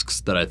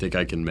asks that I think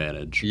I can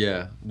manage.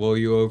 Yeah. Well,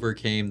 you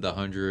overcame the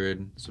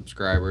 100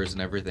 subscribers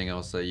and everything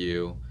else that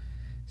you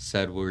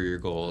said were your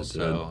goals.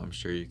 So I'm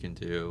sure you can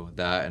do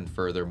that and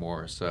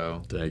furthermore.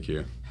 So thank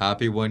you.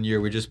 Happy 1 year.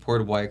 We just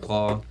poured White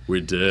Claw. We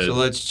did. So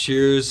let's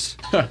cheers.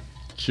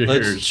 Cheers.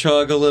 Let's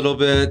chug a little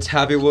bit.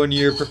 Happy 1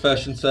 year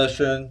Profession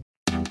Session.